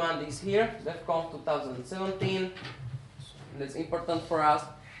the command is here, DevConf 2017. That's important for us.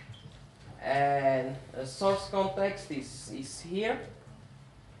 And source context is here,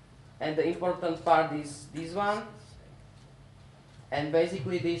 and the important part is this one. And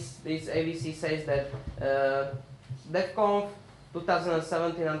basically this AVC says that DevConf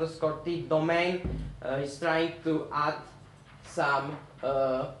 2017 _ t domain is trying to add some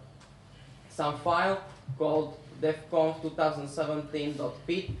file called devconf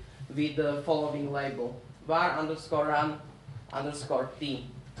 2017.py with the following label var _run _t.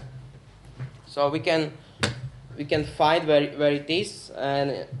 So we can find where it is,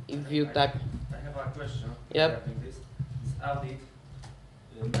 and if you type. I have a question. Yep. Regarding this audit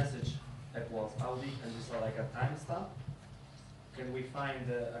message equals audit, and this is like a timestamp. Can we find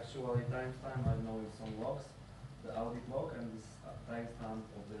the actual timestamp? I know it's on logs, the audit log, and this timestamp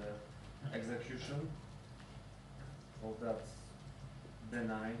of the execution of that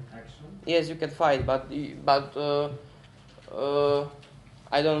denied action. Yes, you can find, but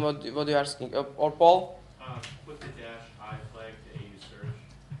I don't know what you're asking. Or Paul? Put the -I flag to AU search.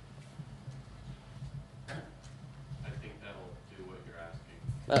 I think that'll do what you're asking.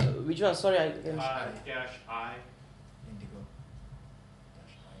 Which one? Sorry, I didn't. -I. Indigo.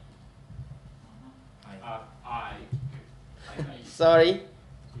 I. Sorry.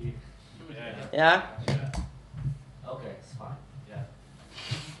 Yeah. Yeah. Okay, it's fine. Yeah.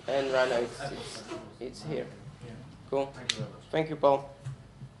 And right now it's here. Cool. Thank you very much. Thank you, Paul.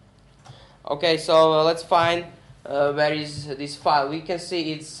 Okay, so let's find where is this file. We can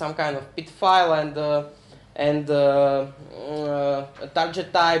see it's some kind of PIT file, and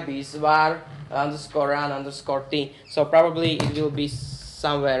target type is var _run _t. So probably it will be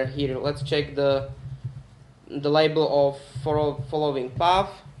somewhere here. Let's check the label of following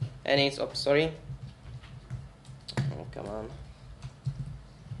path, and it's sorry. Oh, come on.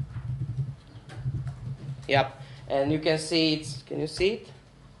 Yep, and you can see it's. Can you see it?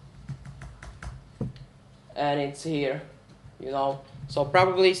 And it's here, you know. So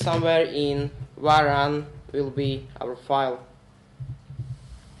probably somewhere in var_run will be our file.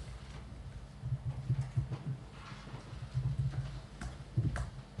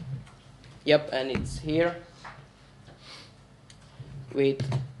 Yep, and it's here with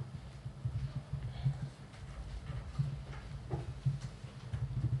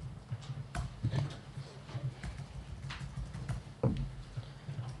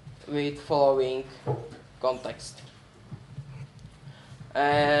following context.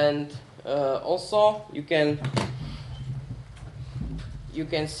 And also you can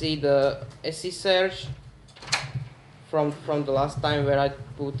see the SE search from the last time, where I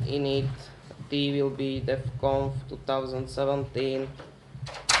put in it T will be DevConf 2017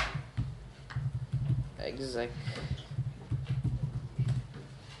 exec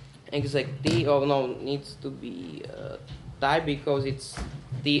T. Oh no, needs to be type, because it's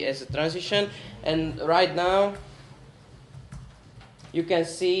T as a transition. And right now you can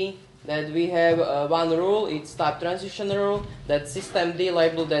see that we have one rule. It's type transition rule, that systemd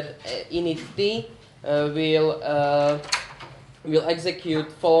label that init T will execute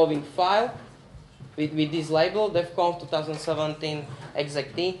following file with this label DevConf 2017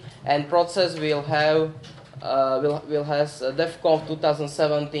 exec T, and process will have has DevConf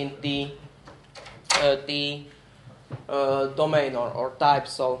 2017 T domain or type.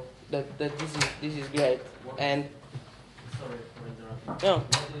 So that this is great. And Sorry for interrupting. yeah.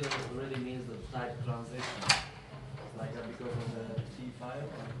 What really means the type transition? Like because of the T file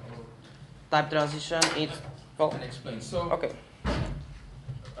or Type transition, it's I can explain. So okay.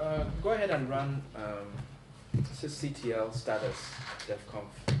 Go ahead and run sysctl status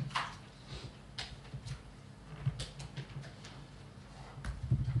devconf.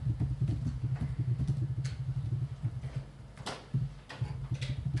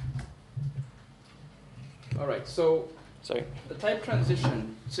 All right, so Sorry. the type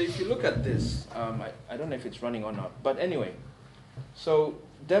transition, so if you look at this, I don't know if it's running or not, but anyway, so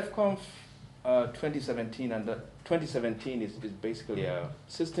DevConf 2017 and 2017 is basically a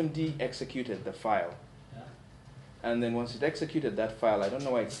systemd executed the file. yeah? And then once it executed that file, I don't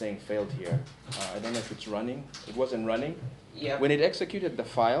know why it's saying failed here. I don't know if it's running. It wasn't running. Yeah. When it executed the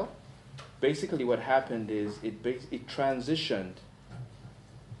file, basically what happened is it transitioned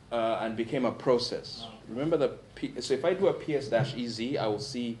and became a process. Remember so if I do a ps-ez, I will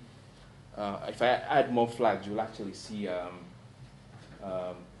see, if I add more flags, you'll actually see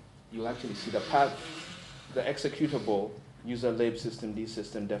the path, the executable user lib systemd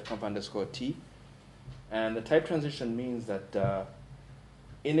system devconf _t. And the type transition means that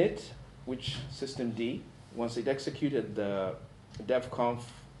init, which systemd, once it executed the devconf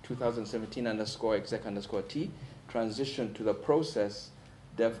 2017 exec _t, transitioned to the process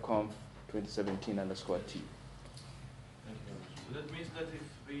devconf 2017 _t. So that means that if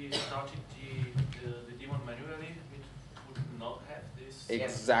we started the daemon manually, it would not have this.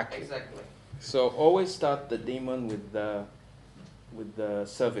 Exactly. Exactly. So always start the daemon with the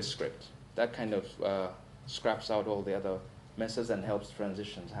service script. That kind of scraps out all the other messes and helps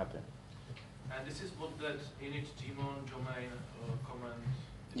transitions happen. And this is what that init daemon domain command.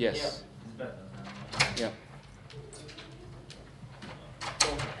 Yes. It's better. Yeah. So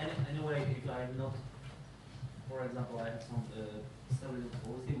anyway, if I'm not, for example, I have some SELinux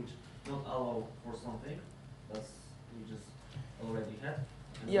policy which don't allow for something that we just already had,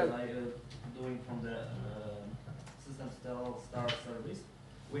 and Yeah. when I doing from the system_start service,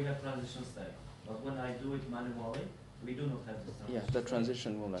 we have transition state. But when I do it manually, we do not have this transition. Yeah, the state.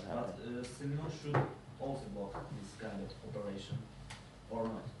 transition will not happen. But SELinux should also block this kind of operation, or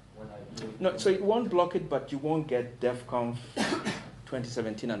not? When I do it. No, so it won't block it, but you won't get devconf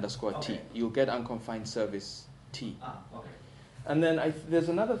 2017 _t. Okay. You'll get unconfined service T. Okay. And then there's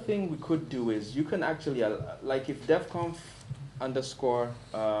another thing we could do is you can actually, like if devconf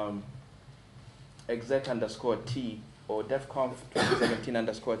exec _t or devconf 2017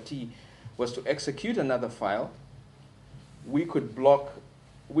 _t was to execute another file, we could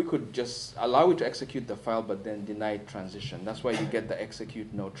just allow it to execute the file but then deny transition. That's why you get the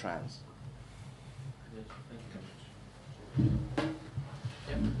execute no trans. Yes, thank you very much.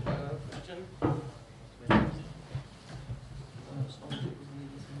 Question?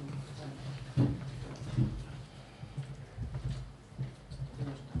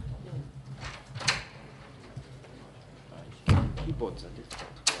 Keep both are different.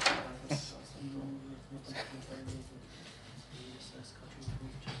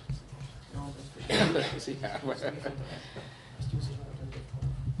 See,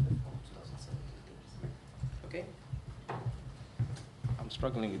 Okay. I'm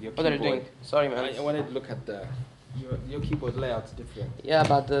struggling with your What are you keyboard. doing? Sorry, man. I wanted to look at your keyboard layout's different. Yeah,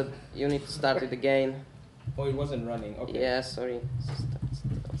 but you need to start it again. Oh, it wasn't running. Okay. Yeah, sorry.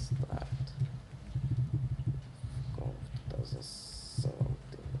 Start. Go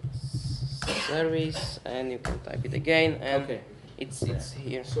 2017 service, and you can type it again, and Okay. it's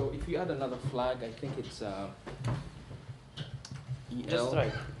here. So if you add another flag, I think it's EL. Just try.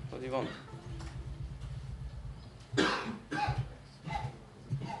 What do you want?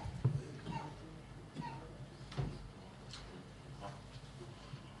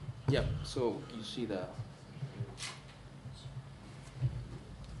 Yep. So you see the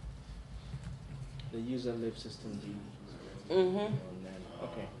user live system D. Mm-hmm. And then,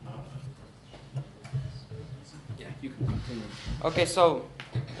 okay. Yeah, you can continue. Okay, so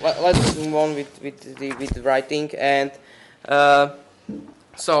let's move on with writing, and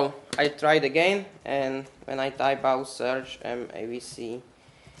so I tried again, and when I type out search avc,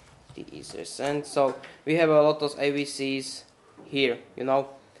 the easier send. So we have a lot of avcs here, you know.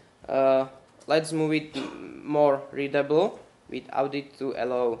 Let's move it more readable with audit to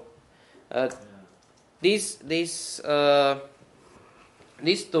allow. This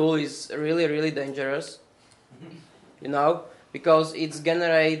tool is really dangerous, you know, because it's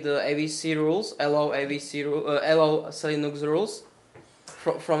generate the AVC rules, allow SELinux rules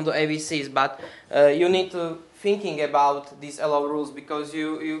from the AVCs, but you need to thinking about these allow rules, because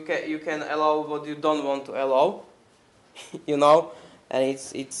you can allow what you don't want to allow, you know, and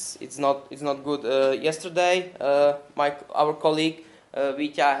it's not good. Yesterday, our colleague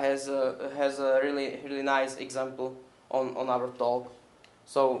Vitya has a really nice example on our talk.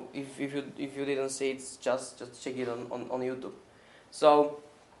 So if you didn't see it, just check it on YouTube. So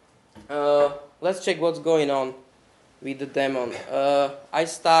let's check what's going on with the daemon. I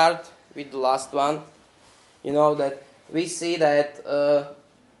start with the last one. You know that we see that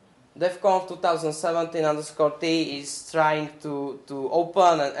DevConf 2017_t is trying to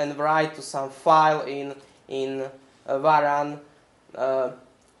open and write to some file in varan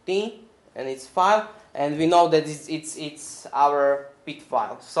t and its file, and we know that it's our pit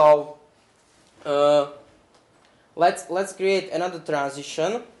file. So let's create another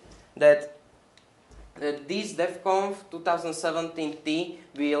transition that this DevConf 2017t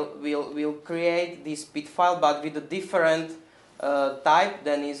will create this pit file, but with a different type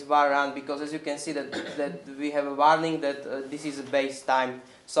than is varan, because as you can see that we have a warning that this is a base time.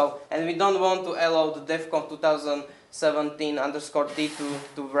 So, and we don't want to allow the DevConf 2017_t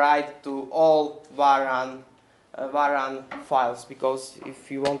to write to all varan files, because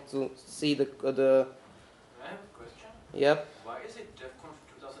if you want to see the I have a question. Yep. Why is it DevConf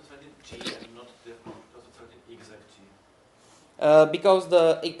 2017G and not DevConf 2017 exec-T? Because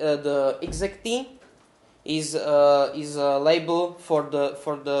the exec-T is a label for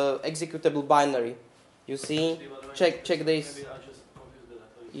the executable binary. You see, check this. Maybe I just confused the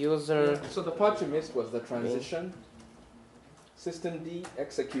letter. User. So the part you missed was the transition. Systemd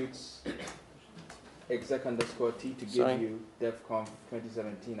executes exec_t to give you DevConf 2017_t. Okay, so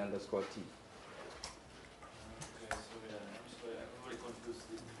yeah, I'm very confused.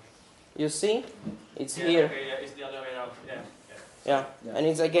 You see, it's Yeah, here. okay, yeah, it's the other way around. Yeah. Yeah, and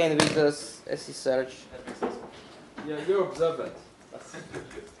it's again with the SE search. That makes sense. Yeah, you're observant.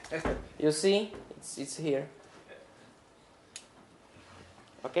 You see, it's here.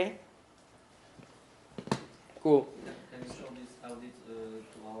 Okay. Cool. Can you show this audit to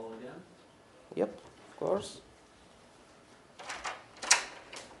our audience? Yep, of course.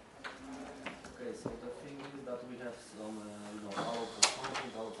 Okay, so the thing is that we have some,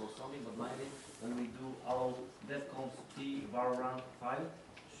 allow for something, but mainly when we do allow DevConf t varan file,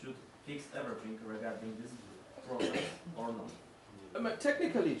 should fix everything regarding this process or not?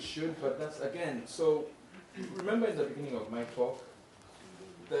 Technically it should, but that's again, so remember in the beginning of my talk,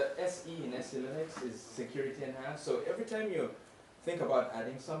 the SE in SELinux is security enhanced, so every time you think about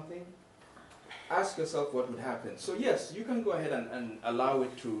adding something, ask yourself what would happen. So yes, you can go ahead and allow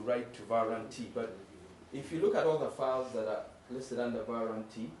it to write to varan t, but if you look at all the files that are listed under varan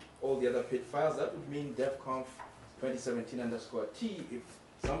t, all the other pit files, that would mean DevConf 2017_t, if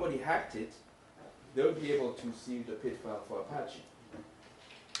somebody hacked it, they would be able to see the pit file for Apache,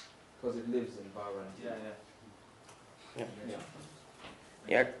 because it lives in varan t.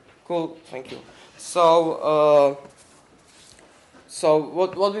 Yeah, cool. Thank you. So, so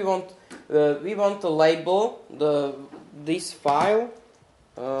what we want we want to label this file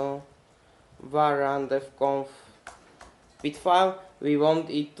var DevConf bit file. We want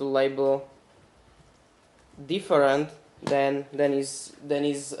it to label different than is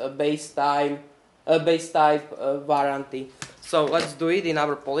a base type warranty. So let's do it in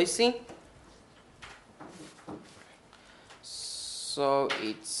our policy. So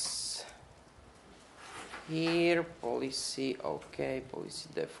it's here policy, okay, policy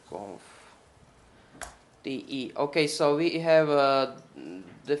DevConf DE. Okay, so we have a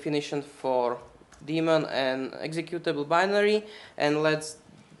definition for daemon and executable binary, and let's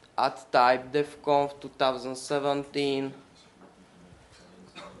add type DevConf 2017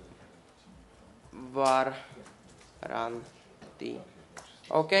 warranty.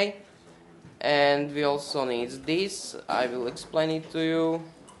 Okay, and we also need this. I will explain it to you.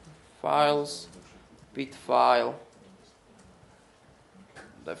 Files, bit file,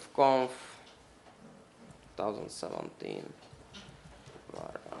 DevConf 2017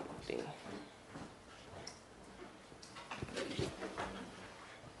 warranty.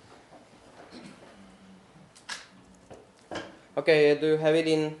 Okay, do you have it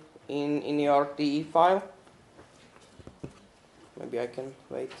in your TE file? Maybe I can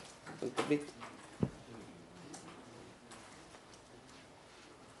wait a little bit.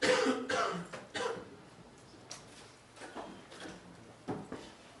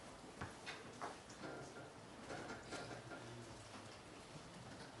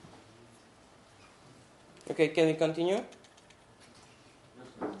 Okay, can we continue?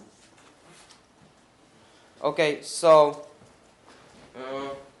 Okay, so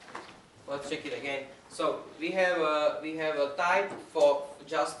let's check it again. So we have a type for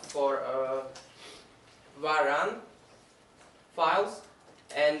var files,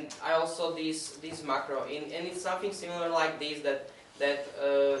 and I also this macro and it's something similar like this that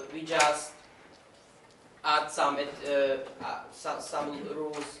we just add some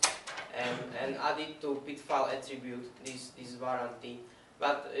rules and add it to bit file attribute this warranty.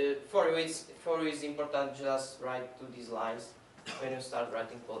 But for you it's important just write to these lines when you start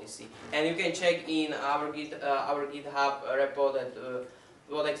writing policy, and you can check in our GitHub repo that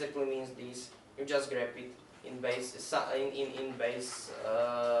what exactly means this. You just grab it in base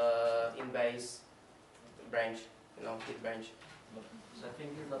branch, Git branch. The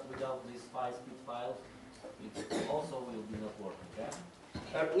thing is that without this bit file, it also will be not working. Yeah?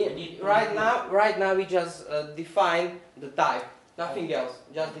 Right now we just define the type, nothing else.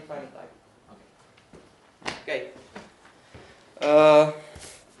 Just define the type. Okay.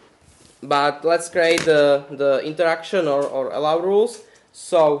 But let's create the interaction or allow rules.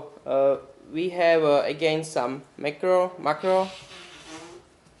 So we have again some macro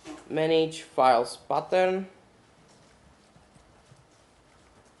manage files pattern.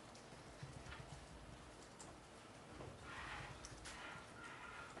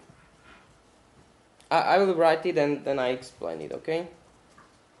 I will write it and then I explain it, okay?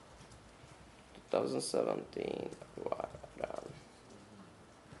 2017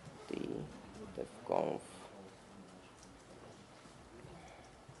 DevConf.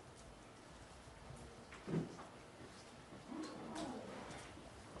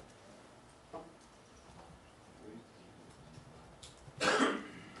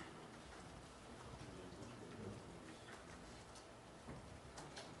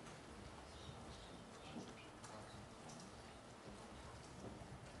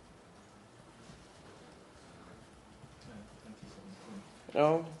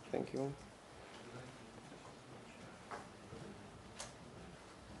 Oh, thank you.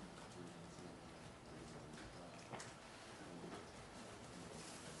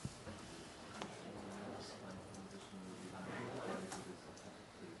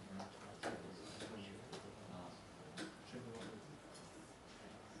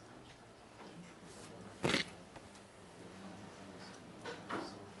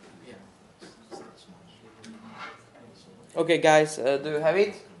 Okay, guys, do you have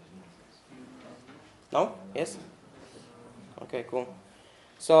it? No? Yes? Okay, cool.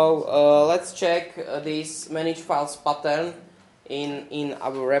 So let's check this manage files pattern in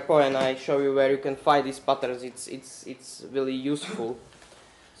our repo, and I show you where you can find these patterns. It's really useful.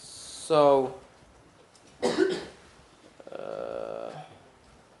 So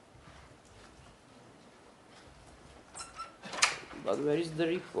but where is the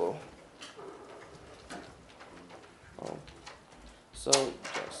repo? Oh. So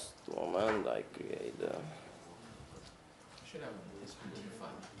just a moment, I create the. Should have an SPT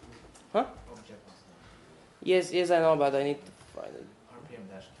file. Huh? Object. Yes, I know, but I need to find it. RPM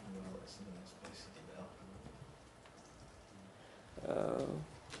dash SELinux by CTL.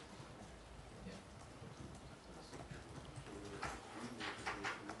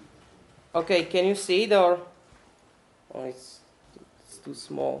 Okay, can you see it or? Oh, it's too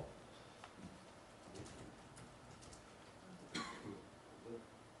small.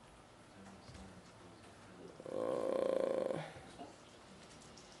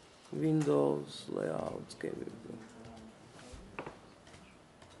 Windows layouts. Okay.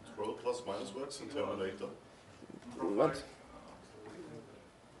 Scroll plus minus works in Terminator. What?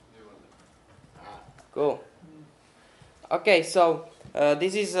 Cool. Okay, so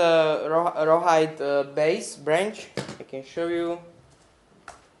this is a rawhide base branch. I can show you.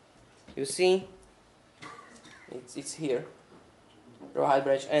 You see, it's here. Rawhide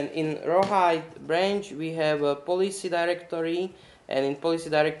branch, and in rawhide branch we have a policy directory, and in policy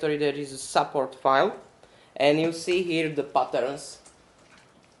directory there is a support file, and you see here the patterns.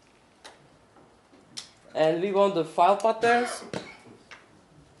 And we want the file patterns.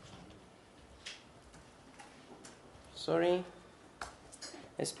 Sorry,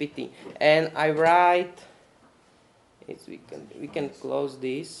 SPT, and I write. We can close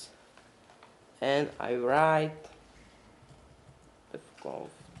this, and I write DevConf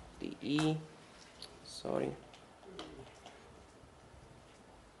DE. Sorry.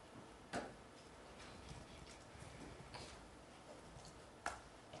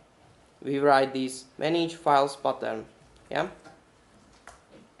 We write this manage files pattern, yeah,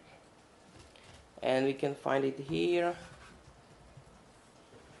 and we can find it here.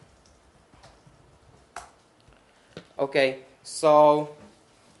 Okay, so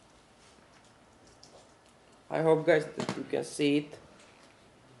I hope guys that you can see it.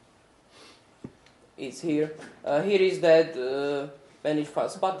 It's here. Here is that manage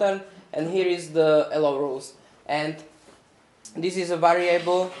files pattern, and here is the allow rules, and this is a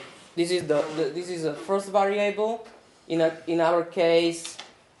variable. This is this is a first variable. In our case,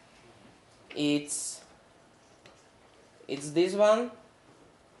 it's this one.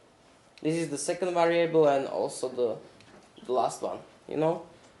 This is the second variable, and also the last one. You know,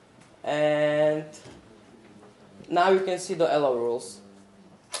 and now you can see the allow rules.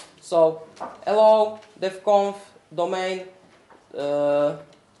 So allow DevConf domain.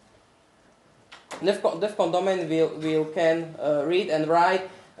 DevConf domain will can read and write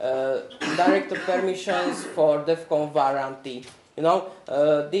director permissions for DevConf warranty. You know,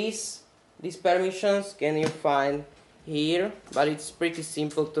 these permissions can you find here, but it's pretty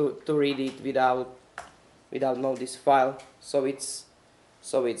simple to read it without know this file. So it's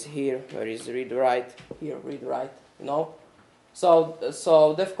here. Where is read write? Here, read write. You know. So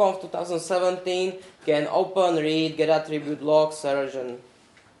DevConf 2017 can open, read, get attribute, log, surge, and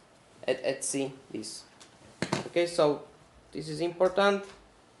etc. This. Okay, so this is important,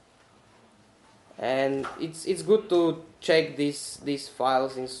 and it's good to check these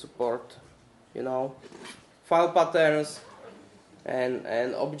files in support. You know, file patterns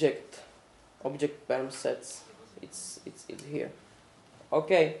and object perm sets. It's here.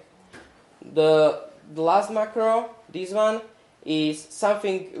 Okay, the last macro, this one, is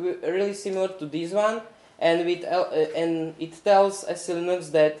something really similar to this one, and it tells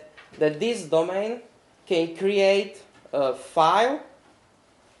SELinux that this domain can create a file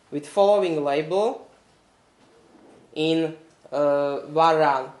with following label in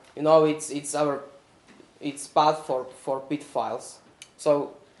var_run. You know, it's path for pit files.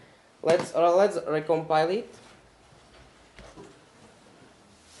 So let's recompile it.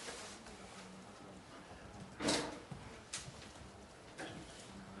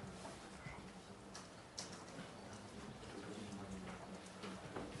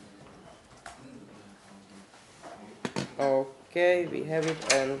 Okay, we have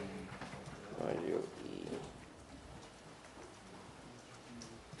it, and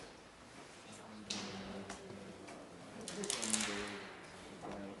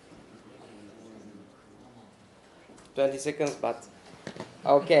 $20, but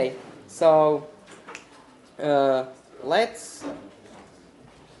okay. So let's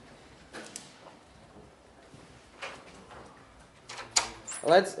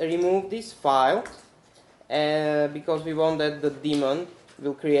remove this file. Because we want that the daemon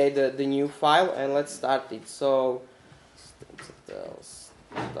will create the new file, and let's start it. So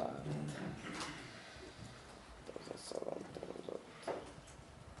start.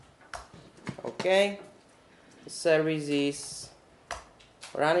 Okay, the service is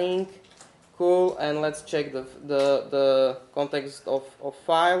running. Cool, and let's check the context of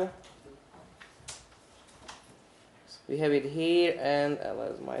file. We have it here, and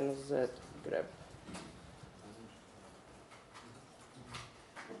ls-z grep.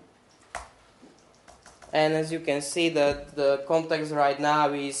 And as you can see, that the context right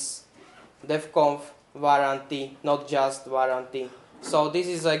now is DevConf warranty, not just warranty. So this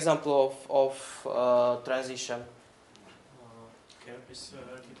is an example of transition. Can you please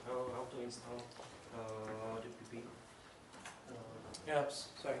repeat how to install DPP? Yeah,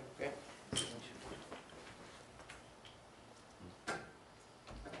 sorry. Okay.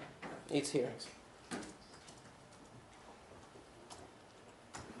 It's here.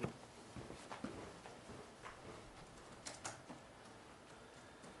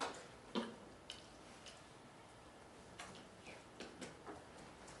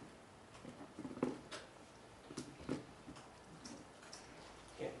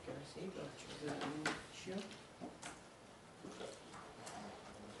 Yeah, can I see the issue?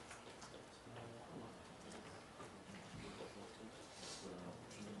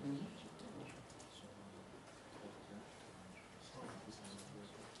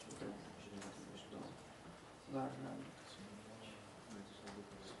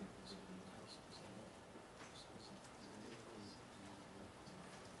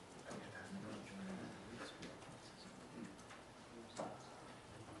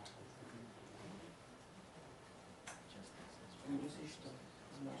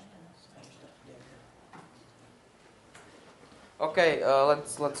 Okay,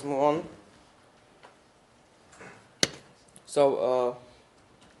 let's move on. So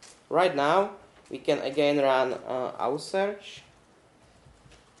right now we can again run our search,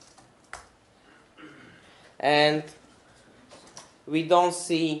 and we don't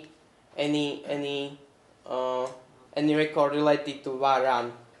see any record related to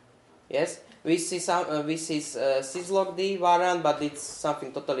var_run. Yes, we see some we see syslog_d var_run, but it's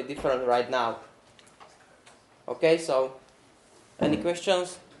something totally different right now. Okay, so any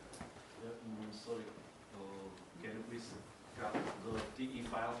questions? Sorry, can you please cut the TE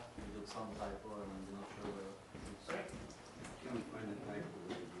file with some typo and I'm not sure where it's... Sorry? Can't find a typo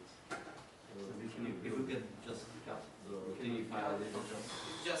with it. If you can just cut the TE file,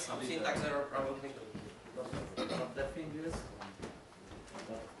 Just some syntax error probably. But the thing is,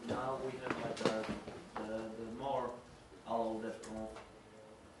 that now we have like the more allow DevConf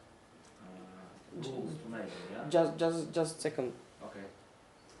rules to measure, yeah? Just a second. Okay.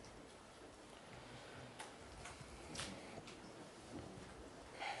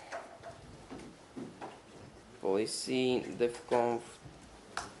 Policy DevConf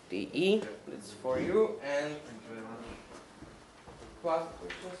TE. That's for you. And Thank you very much. what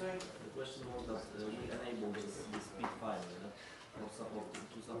question, sorry? The question was that we enable this speed file, yeah? To support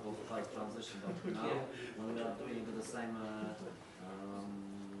file transition, but now when we are doing the same,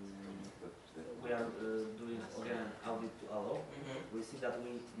 we are doing again audit to allow, we see that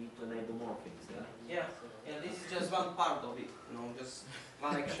we need to enable more things, yeah? Yeah, this is just one part of it, just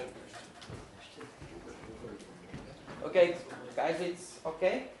one action. Okay, guys, it's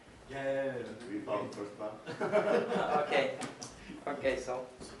okay? Yeah. We found first plan. Okay, so.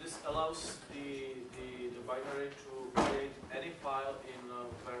 So this allows the binary to create any file in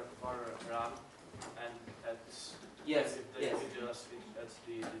var_run and adds Yes, if the yes. just it adds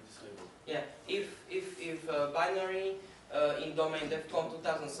the disable. Yeah, if binary in domain DevConf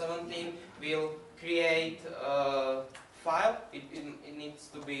 2017 will create a file, it needs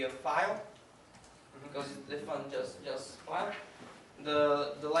to be a file because it's defined just file.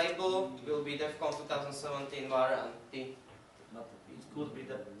 The label will be DevConf 2017 var_run t. But it could be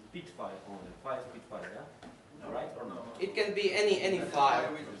the bit file only, 5-bit file, yeah? Right or no? It can be any file.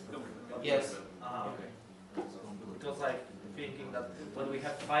 Yes. Okay. Because I'm thinking that when we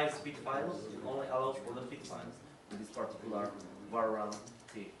have 5-bit files, it only allows for the bit files in this particular var_run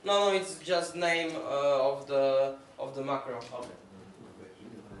t. No, it's just name of the macro. Okay.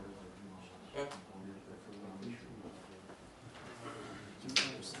 Yeah.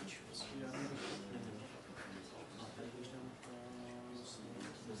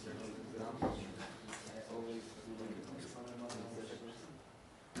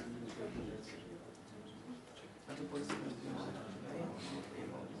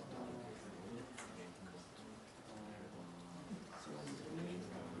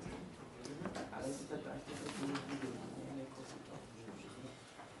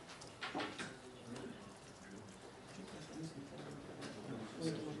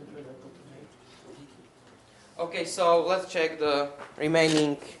 Okay, so let's check the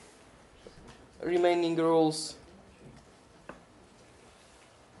remaining rules.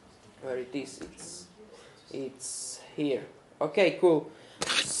 Where it is? It's here. Okay, cool.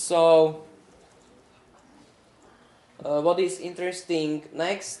 So what is interesting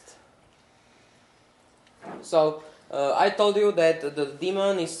next? So I told you that the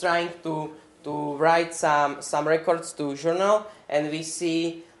daemon is trying to write some records to journal, and we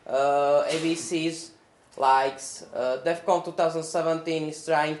see ABCs like DevConf 2017 is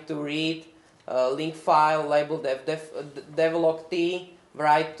trying to read a link file labeled devlog-t,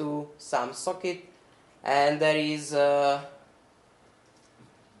 write to some socket, and there is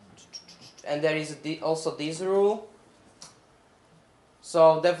also this rule.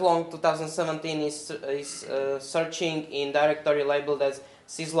 So devlog 2017 is searching in directory labeled as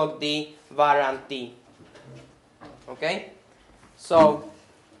syslog-d variant t. Okay, so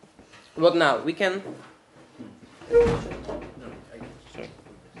what now? We can. Sorry.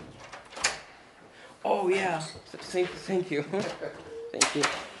 Oh yeah, thank you, thank you.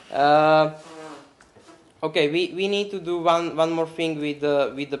 Okay, we need to do one more thing with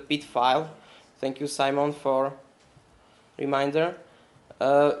the pit file. Thank you, Simon, for reminder.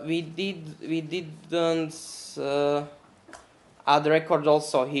 We didn't add record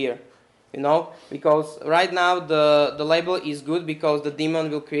also here, because right now the label is good because the daemon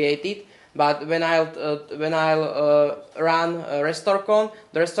will create it. But when I'll run restoreCon,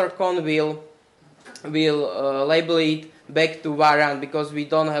 the restoreCon will label it back to variant because we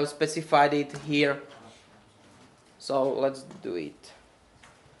don't have specified it here. So let's do it.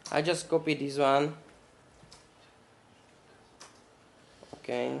 I just copy this one.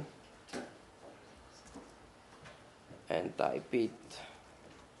 Okay. And type it.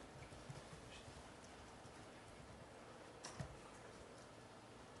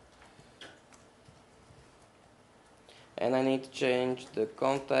 And I need to change the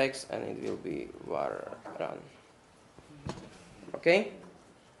context, and it will be var run. Okay?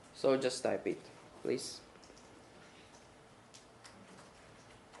 So just type it, please.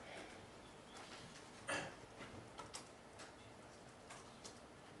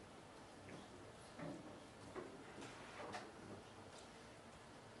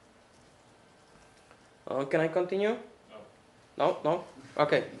 Can I continue? No? No?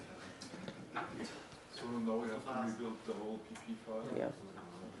 Okay. So now we have to rebuild the whole PP file? Yeah.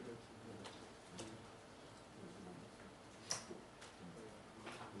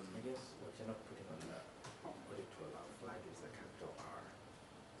 I guess what you're not putting on the audit to allow flag is the capital R.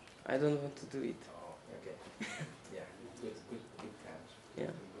 I don't want to do it. Oh, okay. Yeah, good catch.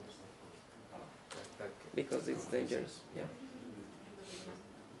 Yeah. That Because it's dangerous. Yeah.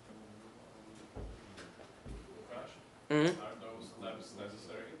 Mm-hmm. Are those tabs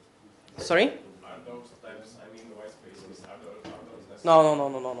necessary? Sorry? Are those tabs, I mean the white spaces, are those necessary? No.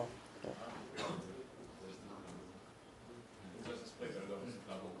 It's just a splitter, those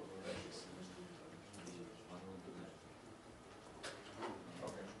double dashes.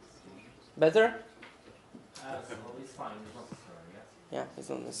 Okay. Better? So it's fine, it's not necessary, yes? Yeah, it's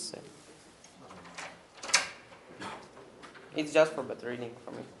not necessary. It's just for better reading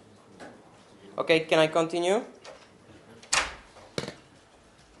for me. Okay, can I continue?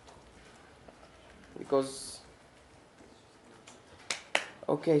 Because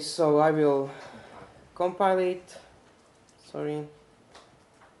okay, so I will compile it. Sorry.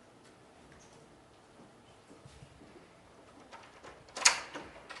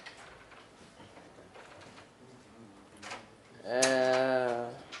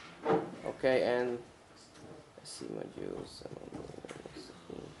 Okay, and SC modules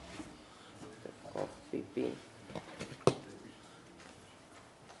of PP.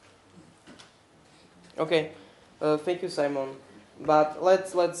 Okay, thank you, Simon. But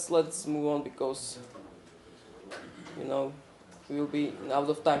let's move on because we will be out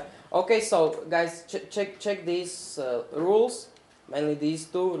of time. Okay, so guys, check these rules, mainly these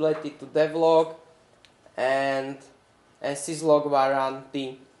two related to devlog and syslog variant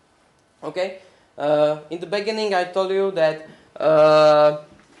t. Okay, in the beginning I told you that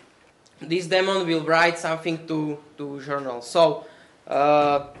this daemon will write something to journal. So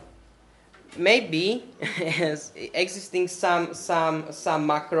maybe existing some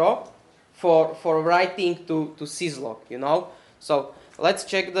macro for writing to syslog, So let's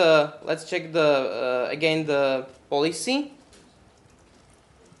check again the policy,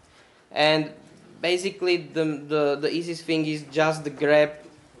 and basically the easiest thing is just grab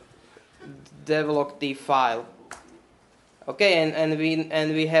devlog-t file. Okay, and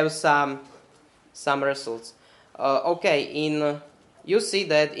we have some results. Okay, you see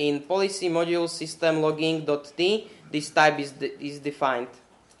that in policy module system logging.t this type is defined.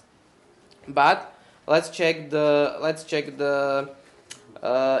 But let's check the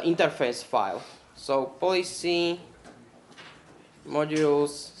interface file. So policy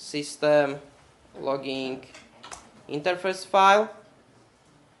modules system logging interface file.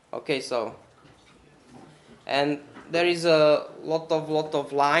 Okay, so and there is a lot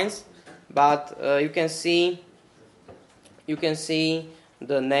of lines, but you can see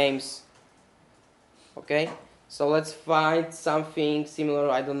the names Okay, so let's find something similar.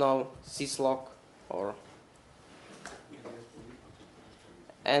 I don't know, syslog or.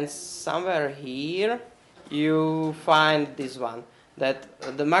 And somewhere here you find this one, that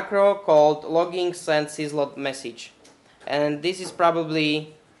the macro called logging send syslog message, and this is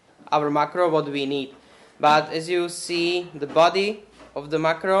probably our macro what we need. But as you see the body of the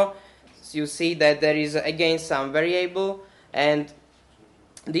macro, you see that there is again some variable, and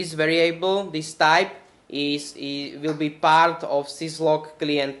this variable, this type, will be part of syslog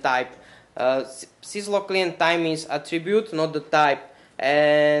client type. Syslog client type is attribute, not the type.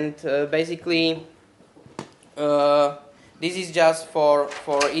 And basically, this is just for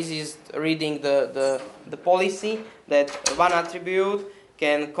easiest reading the policy that one attribute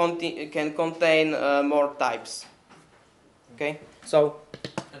can contain more types. Okay, so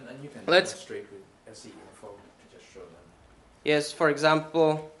and you can let's demonstrate with SEInfo to just show them. Yes, for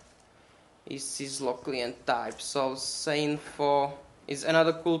example, is syslog client type. So SEInfo is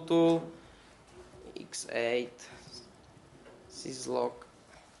another cool tool. X8 syslog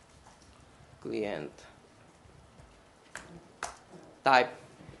client type.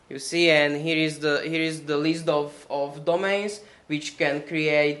 You see, and here is the list of domains which can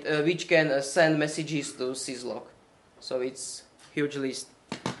create send messages to syslog. So it's huge list.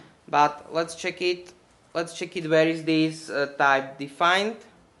 But let's check it. Let's check it. Where is this type defined?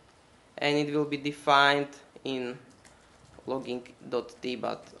 And it will be defined in logging.t,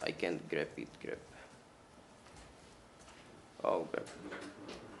 but I can't grab it. Oh, grab.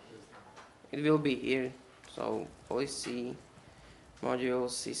 It will be here. So policy, module,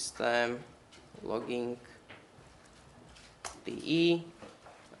 system, logging, te,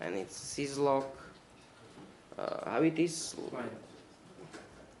 and it's syslog. How it is? Client.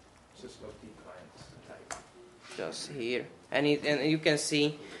 Syslog T client type. Just here, and you can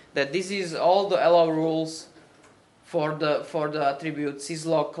see that this is all the allow rules for the attribute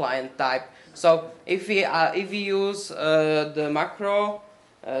syslog client type. So if we use the macro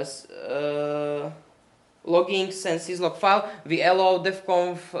logging send syslog file, we allow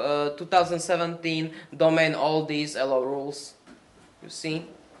DevConf 2017 domain all these allow rules. You see.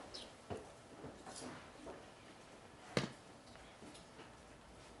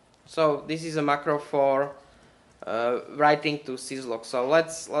 So this is a macro for writing to syslog. So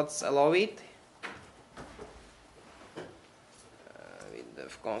let's allow it with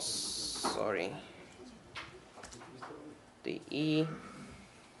DevConf. Sorry, the E,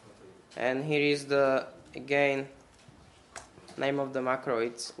 and here is the again name of the macro.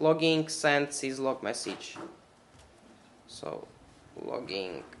 It's logging send syslog message. So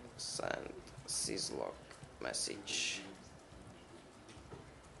logging send syslog message.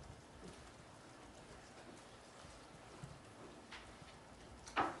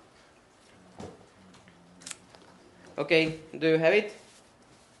 Okay, do you have it?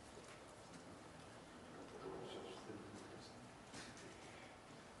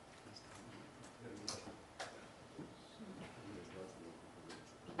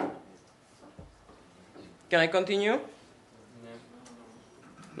 Can I continue?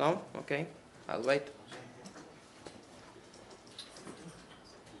 No? Okay, I'll wait.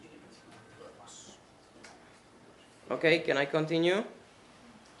 Okay, can I continue?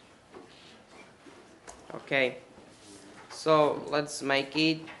 Okay. So let's make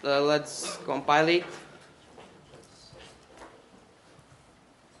it, let's compile it.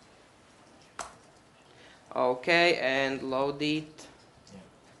 Okay, and load it.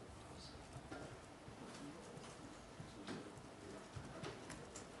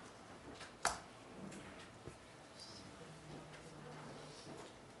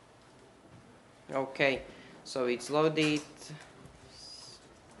 Okay, so it's loaded.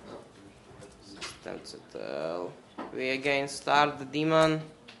 System.ctl. We again start the daemon,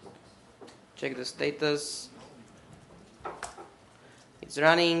 check the status, it's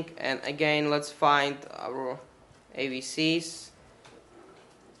running, and again let's find our AVCs.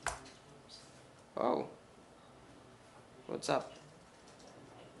 Oh, what's up?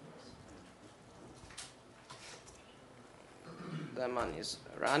 Daemon is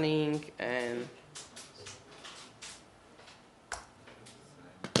running, and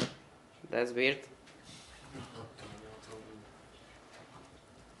that's weird.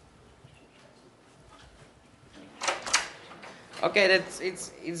 Okay,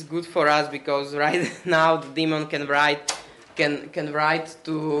 it's good for us because right now the daemon can write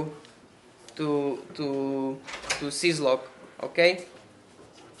to syslog, okay?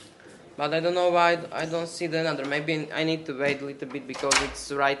 But I don't know why I don't see the another. Maybe I need to wait a little bit because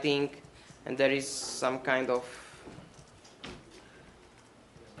it's writing and there is some kind of,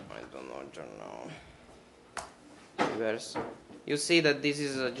 I don't know. reverse. You see that this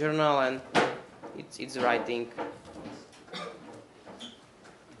is a journal and it's writing.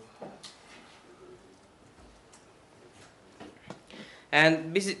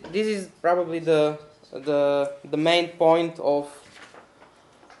 And this is probably the main point of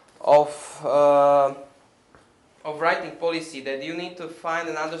writing policy, that you need to find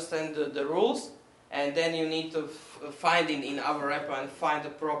and understand the rules, and then you need to find in our repo and find the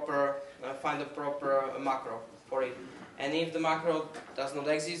proper macro for it. And if the macro does not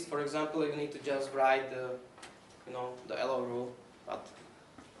exist, for example, you need to just write the allow rule.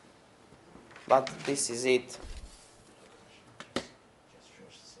 But this is it.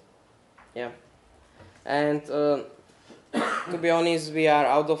 Yeah. And to be honest, we are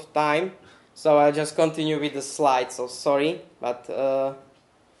out of time, so I'll just continue with the slides. So sorry, but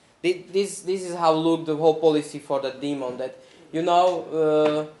this is how look the whole policy for the daemon. That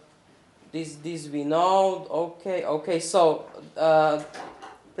this we know. Okay. So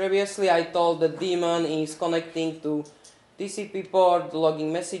previously I told the daemon is connecting to TCP port,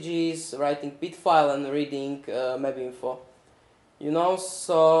 logging messages, writing PID file, and reading map info.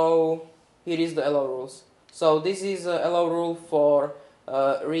 So here is the allow rules. So this is a allow rule for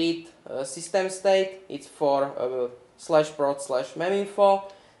read system state. It's for /prot/meminfo.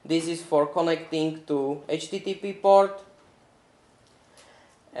 This is for connecting to HTTP port,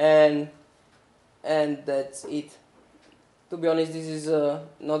 and that's it. To be honest, this is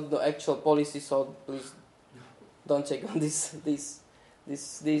not the actual policy, so please don't check on this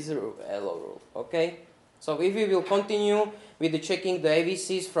allow rule. Okay. So if you will continue with the checking the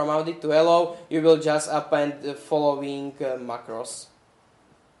AVCs from audit to allow, you will just append the following macros.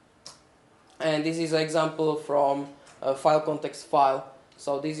 And this is an example from a file context file.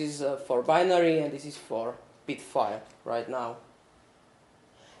 So this is for binary and this is for PID file right now.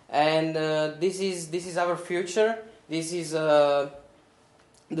 And this is our future. This is the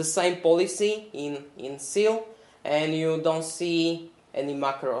same policy in SEL, and you don't see any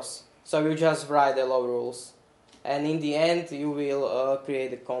macros. So you just write the allow rules, and in the end you will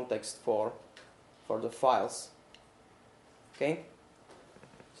create a context for the files. Okay.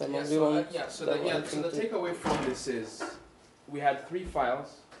 So the takeaway from this is we had 3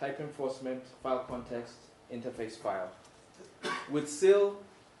 files: type enforcement, file context, interface file. With SEL,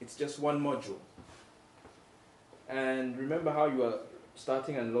 it's just one module. And remember how you are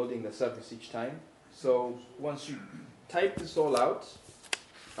starting and loading the service each time. So once you type this all out,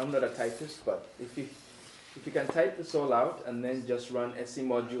 I'm not a typist, but if you can type this all out and then just run SE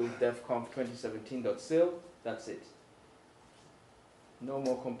module DevConf 2017.sil, that's it. No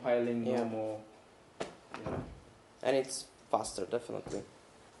more compiling, no more. And it's faster, definitely.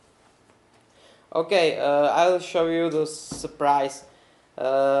 Okay, I'll show you the surprise.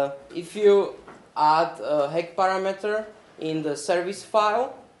 If you add a hex parameter in the service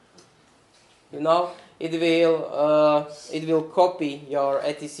file, it will copy your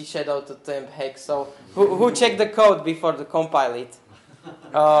etc shadow to temp hex. So who checked the code before to compile it?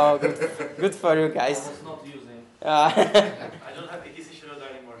 Oh, good for you guys. I was not using. I don't have etc shadow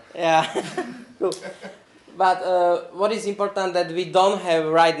anymore. Yeah, cool. But what is important that we don't have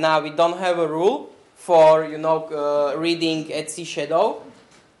right now? We don't have a rule for reading etc shadow.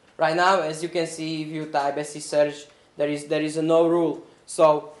 Right now, as you can see, if you type SE search, there is no rule.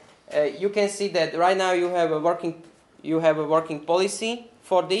 So you can see that right now you have a working policy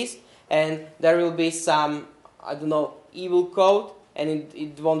for this, and there will be some evil code, and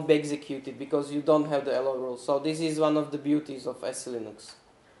it won't be executed because you don't have the allow rule. So this is one of the beauties of SELinux.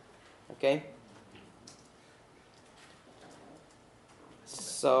 Okay.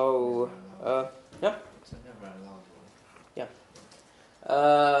 So yeah.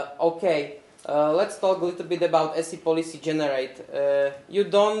 Okay. Let's talk a little bit about SE policy generate. You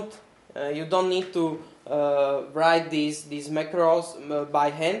don't need to write these macros by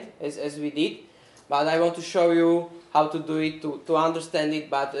hand as we did, but I want to show you how to do it to understand it.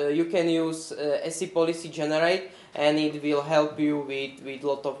 But you can use SE policy generate, and it will help you with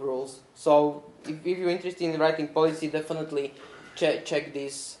lot of rules. So if you're interested in writing policy, definitely check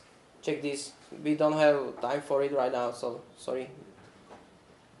this. We don't have time for it right now, so sorry.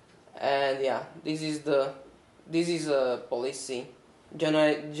 And yeah, this is a policy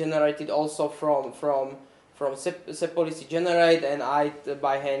generated also from policy generate, and I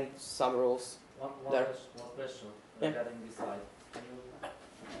by hand some rules. One question regarding this slide.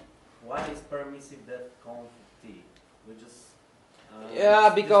 Why is permissive DevConf T? We just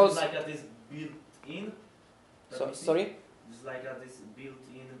because this is like this built-in. Sorry. Is like this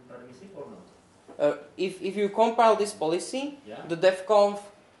built-in permissive or not? If you compile this policy, the DevConf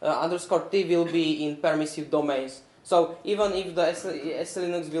 _T will be in permissive domains. So even if the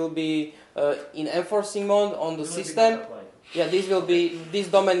SELinux will be in enforcing mode on the system, yeah, this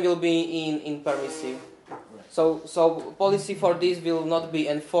domain will be in permissive. So policy for this will not be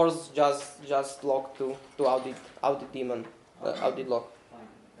enforced, just locked to audit daemon, audit lock.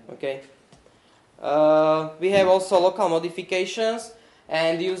 Okay. We have also local modifications,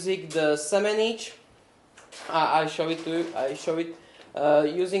 and using the SELinux, I show it to you.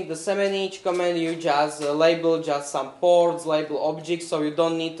 Using the SELinux command, you just label just some ports, label objects, so you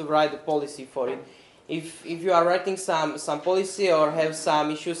don't need to write the policy for it. If you are writing some policy or have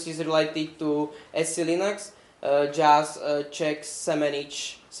some issues related to SELinux, just check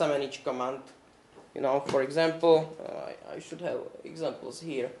SELinux command. You know, for example, I should have examples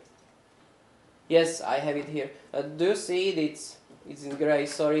here. Yes, I have it here. Do you see it? It's in gray.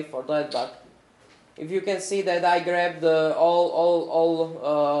 Sorry for that, but if you can see that I grabbed all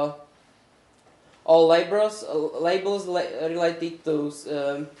labels related to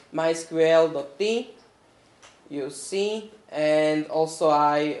MySQL.t, you see, and also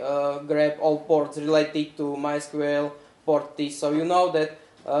I grab all ports related to MySQL port T. So you know that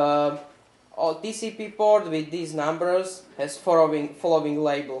TCP port with these numbers has following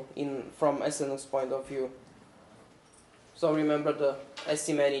label from SELinux point of view. So remember the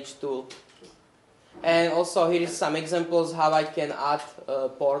SEManage tool. And also here is some examples how I can add a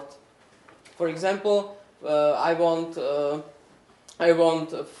port. For example, I want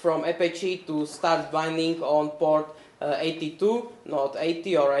from Apache to start binding on port 82, not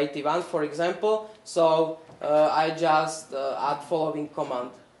 80 or 81, for example. So I just add following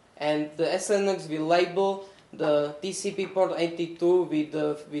command. And the SELinux will label the TCP port 82 with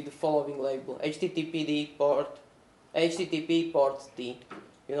the following label: HTTP port T.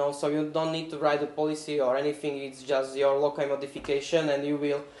 You know, so you don't need to write a policy or anything. It's just your local modification, and you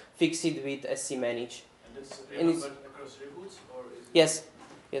will fix it with SEManage. And it's remembered across reboots, or is it?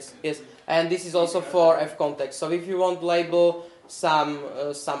 Yes. And this is also for fcontext. So if you want to label some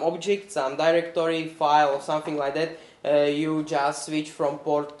object, some directory, file, or something like that, you just switch from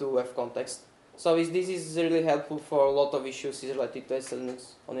port to fcontext. So this is really helpful for a lot of issues related to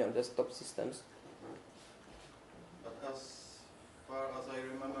SELinux on your desktop systems. But as far as I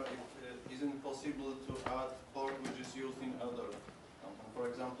remember, it isn't possible to add port which is used in other. For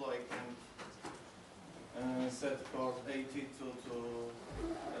example, I can set port 80 to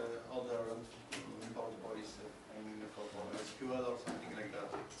other port policy, for SQL or something like that.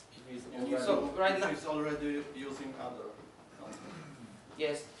 So right now it's already using other.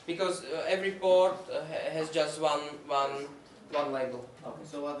 Yes, because every port has just one label. Okay.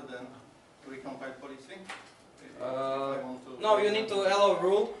 So what then? Recompile policy? No, you need to allow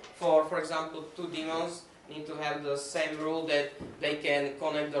rule for example, two daemons need to have the same rule that they can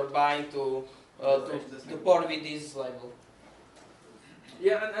connect or bind to port with this label.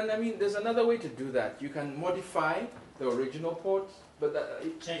 Yeah, and I mean, there's another way to do that. You can modify the original port, but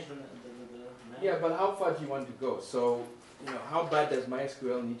Change the yeah, but how far do you want to go? So, you know, how bad does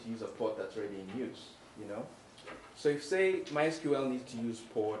MySQL need to use a port that's already in use? You know, so if say MySQL needs to use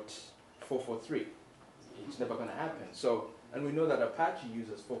port 443, it's never going to happen. So, and we know that Apache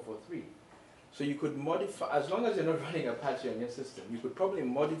uses 443. So you could modify, as long as you're not running Apache on your system, you could probably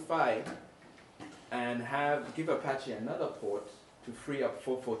modify and give Apache another port to free up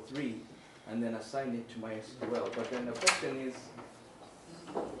 443 and then assign it to MySQL. But then the question is,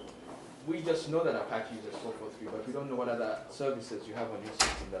 we just know that Apache uses 443, but we don't know what other services you have on your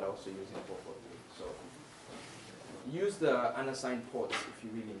system that are also using 443. So use the unassigned ports if you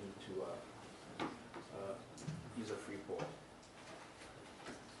really need to use a free port.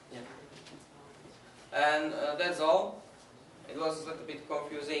 Yeah. And that's all. It was a little bit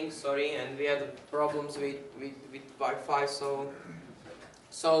confusing, sorry, and we had problems with Wi-Fi, so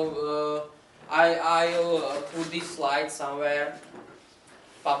I'll put this slide somewhere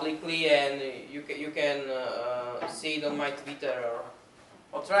publicly, and you can see it on my Twitter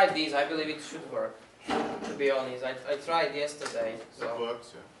or try this. I believe it should work. To be honest, I tried yesterday. So it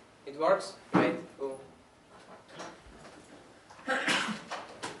works, yeah. It works? Great, cool.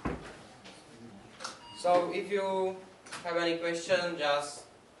 So if you have any question, just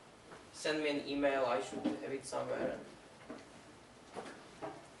send me an email. I should have it somewhere.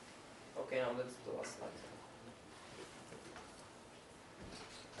 Okay, now that's the last slide.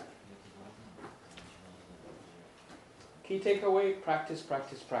 Key takeaway: practice,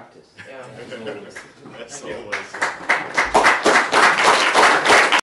 practice, practice. Yeah. That's always.